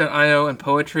neithernora.itch.io and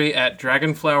poetry at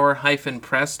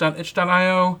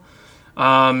dragonflower-press.itch.io.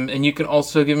 And you can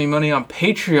also give me money on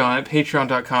Patreon at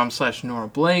patreon.com/Nora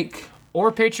Blake. Or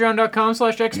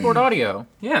patreon.com/exportaudio.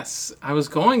 Yes, I was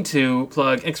going to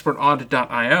plug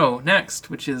exportaud.io next,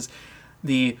 which is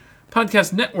the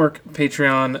podcast network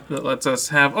Patreon that lets us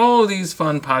have all these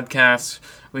fun podcasts.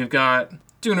 We've got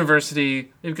Dooniversity,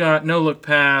 we've got No Look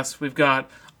Pass, we've got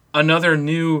another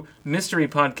new mystery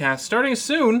podcast starting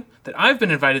soon that I've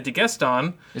been invited to guest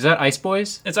on. Is that Ice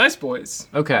Boys? It's Ice Boys.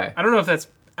 Okay. I don't know if that's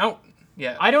out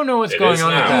yet. I don't know what's going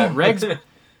on with that.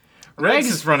 Regs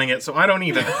is running it, so I don't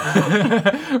either.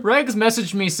 Regs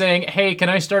messaged me saying, "Hey, can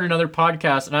I start another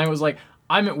podcast?" And I was like,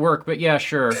 "I'm at work, but yeah,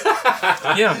 sure."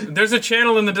 Yeah, there's a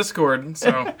channel in the Discord,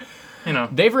 so, you know.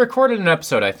 They've recorded an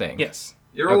episode, I think. Yes.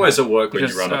 You're always at work when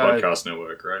Because, you run a podcast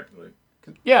network, right?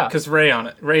 Yeah. Because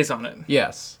Ray's on it.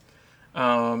 Yes.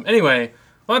 Anyway,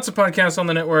 lots of podcasts on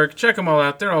the network. Check them all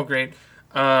out. They're all great.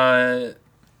 I'm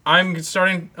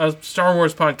starting a Star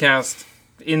Wars podcast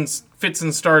in fits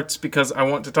and starts because I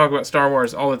want to talk about Star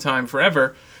Wars all the time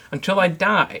forever until I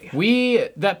die.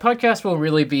 That podcast will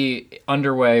really be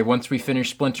underway once we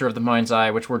finish Splinter of the Mind's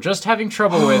Eye, which we're just having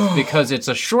trouble with because it's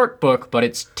a short book, but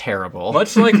it's terrible.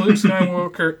 Much like Luke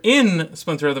Skywalker in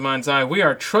Splinter of the Mind's Eye, we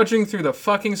are trudging through the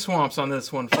fucking swamps on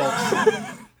this one, folks.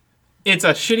 It's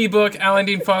a shitty book. Alan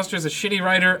Dean Foster's a shitty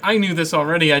writer. I knew this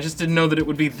already. I just didn't know that it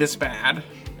would be this bad.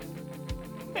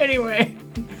 Anyway.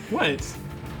 What?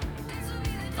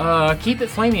 Keep it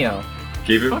Flamio.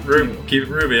 Keep it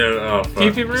Rubio. Oh, fuck.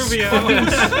 Keep it Rubio.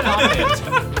 Stop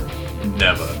it.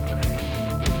 Never.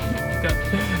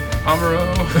 Amaro.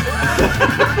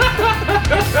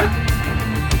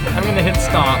 I'm gonna hit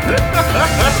stop.